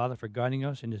us, Father, for guiding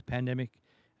us in this pandemic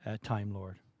time,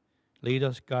 Lord. Lead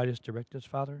us, guide us, direct us,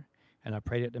 Father, and I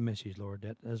pray that the message, Lord,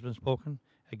 that has been spoken,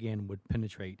 again, would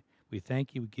penetrate. We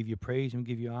thank you, we give you praise, and we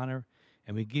give you honor,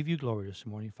 and we give you glory this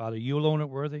morning. Father, you alone are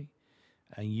worthy,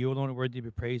 and you alone are worthy to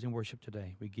be praised and worshiped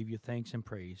today. We give you thanks and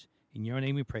praise. In your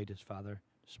name we pray this, Father,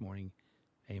 this morning.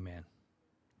 Amen.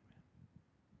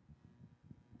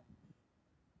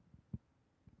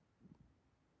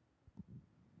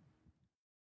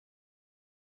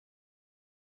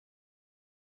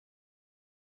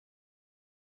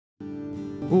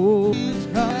 Oh, it's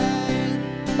kind,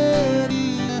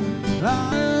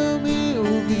 I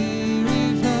will be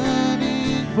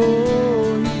returning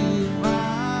for His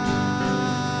mind.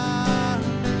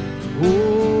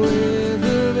 Oh,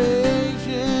 reservations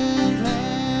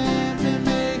have been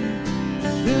made,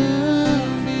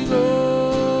 soon be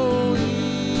going.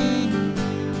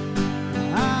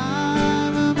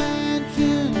 I'm a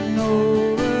mansion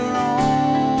over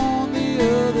on the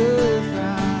other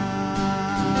side.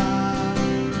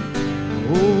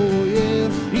 Oh,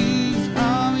 yes, He's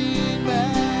coming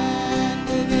back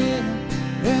again,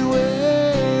 and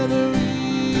weather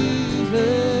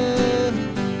eases,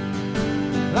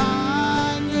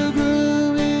 like your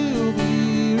groom, He'll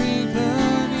be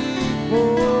returning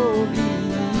for His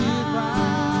bride.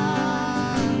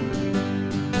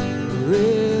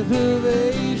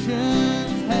 Reservations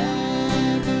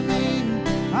have been made,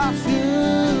 I'll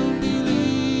soon be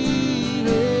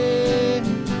leaving.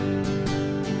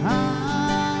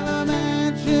 I'm a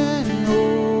mansion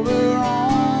over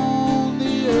on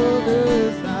the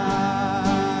other side.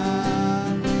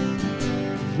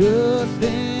 Just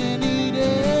in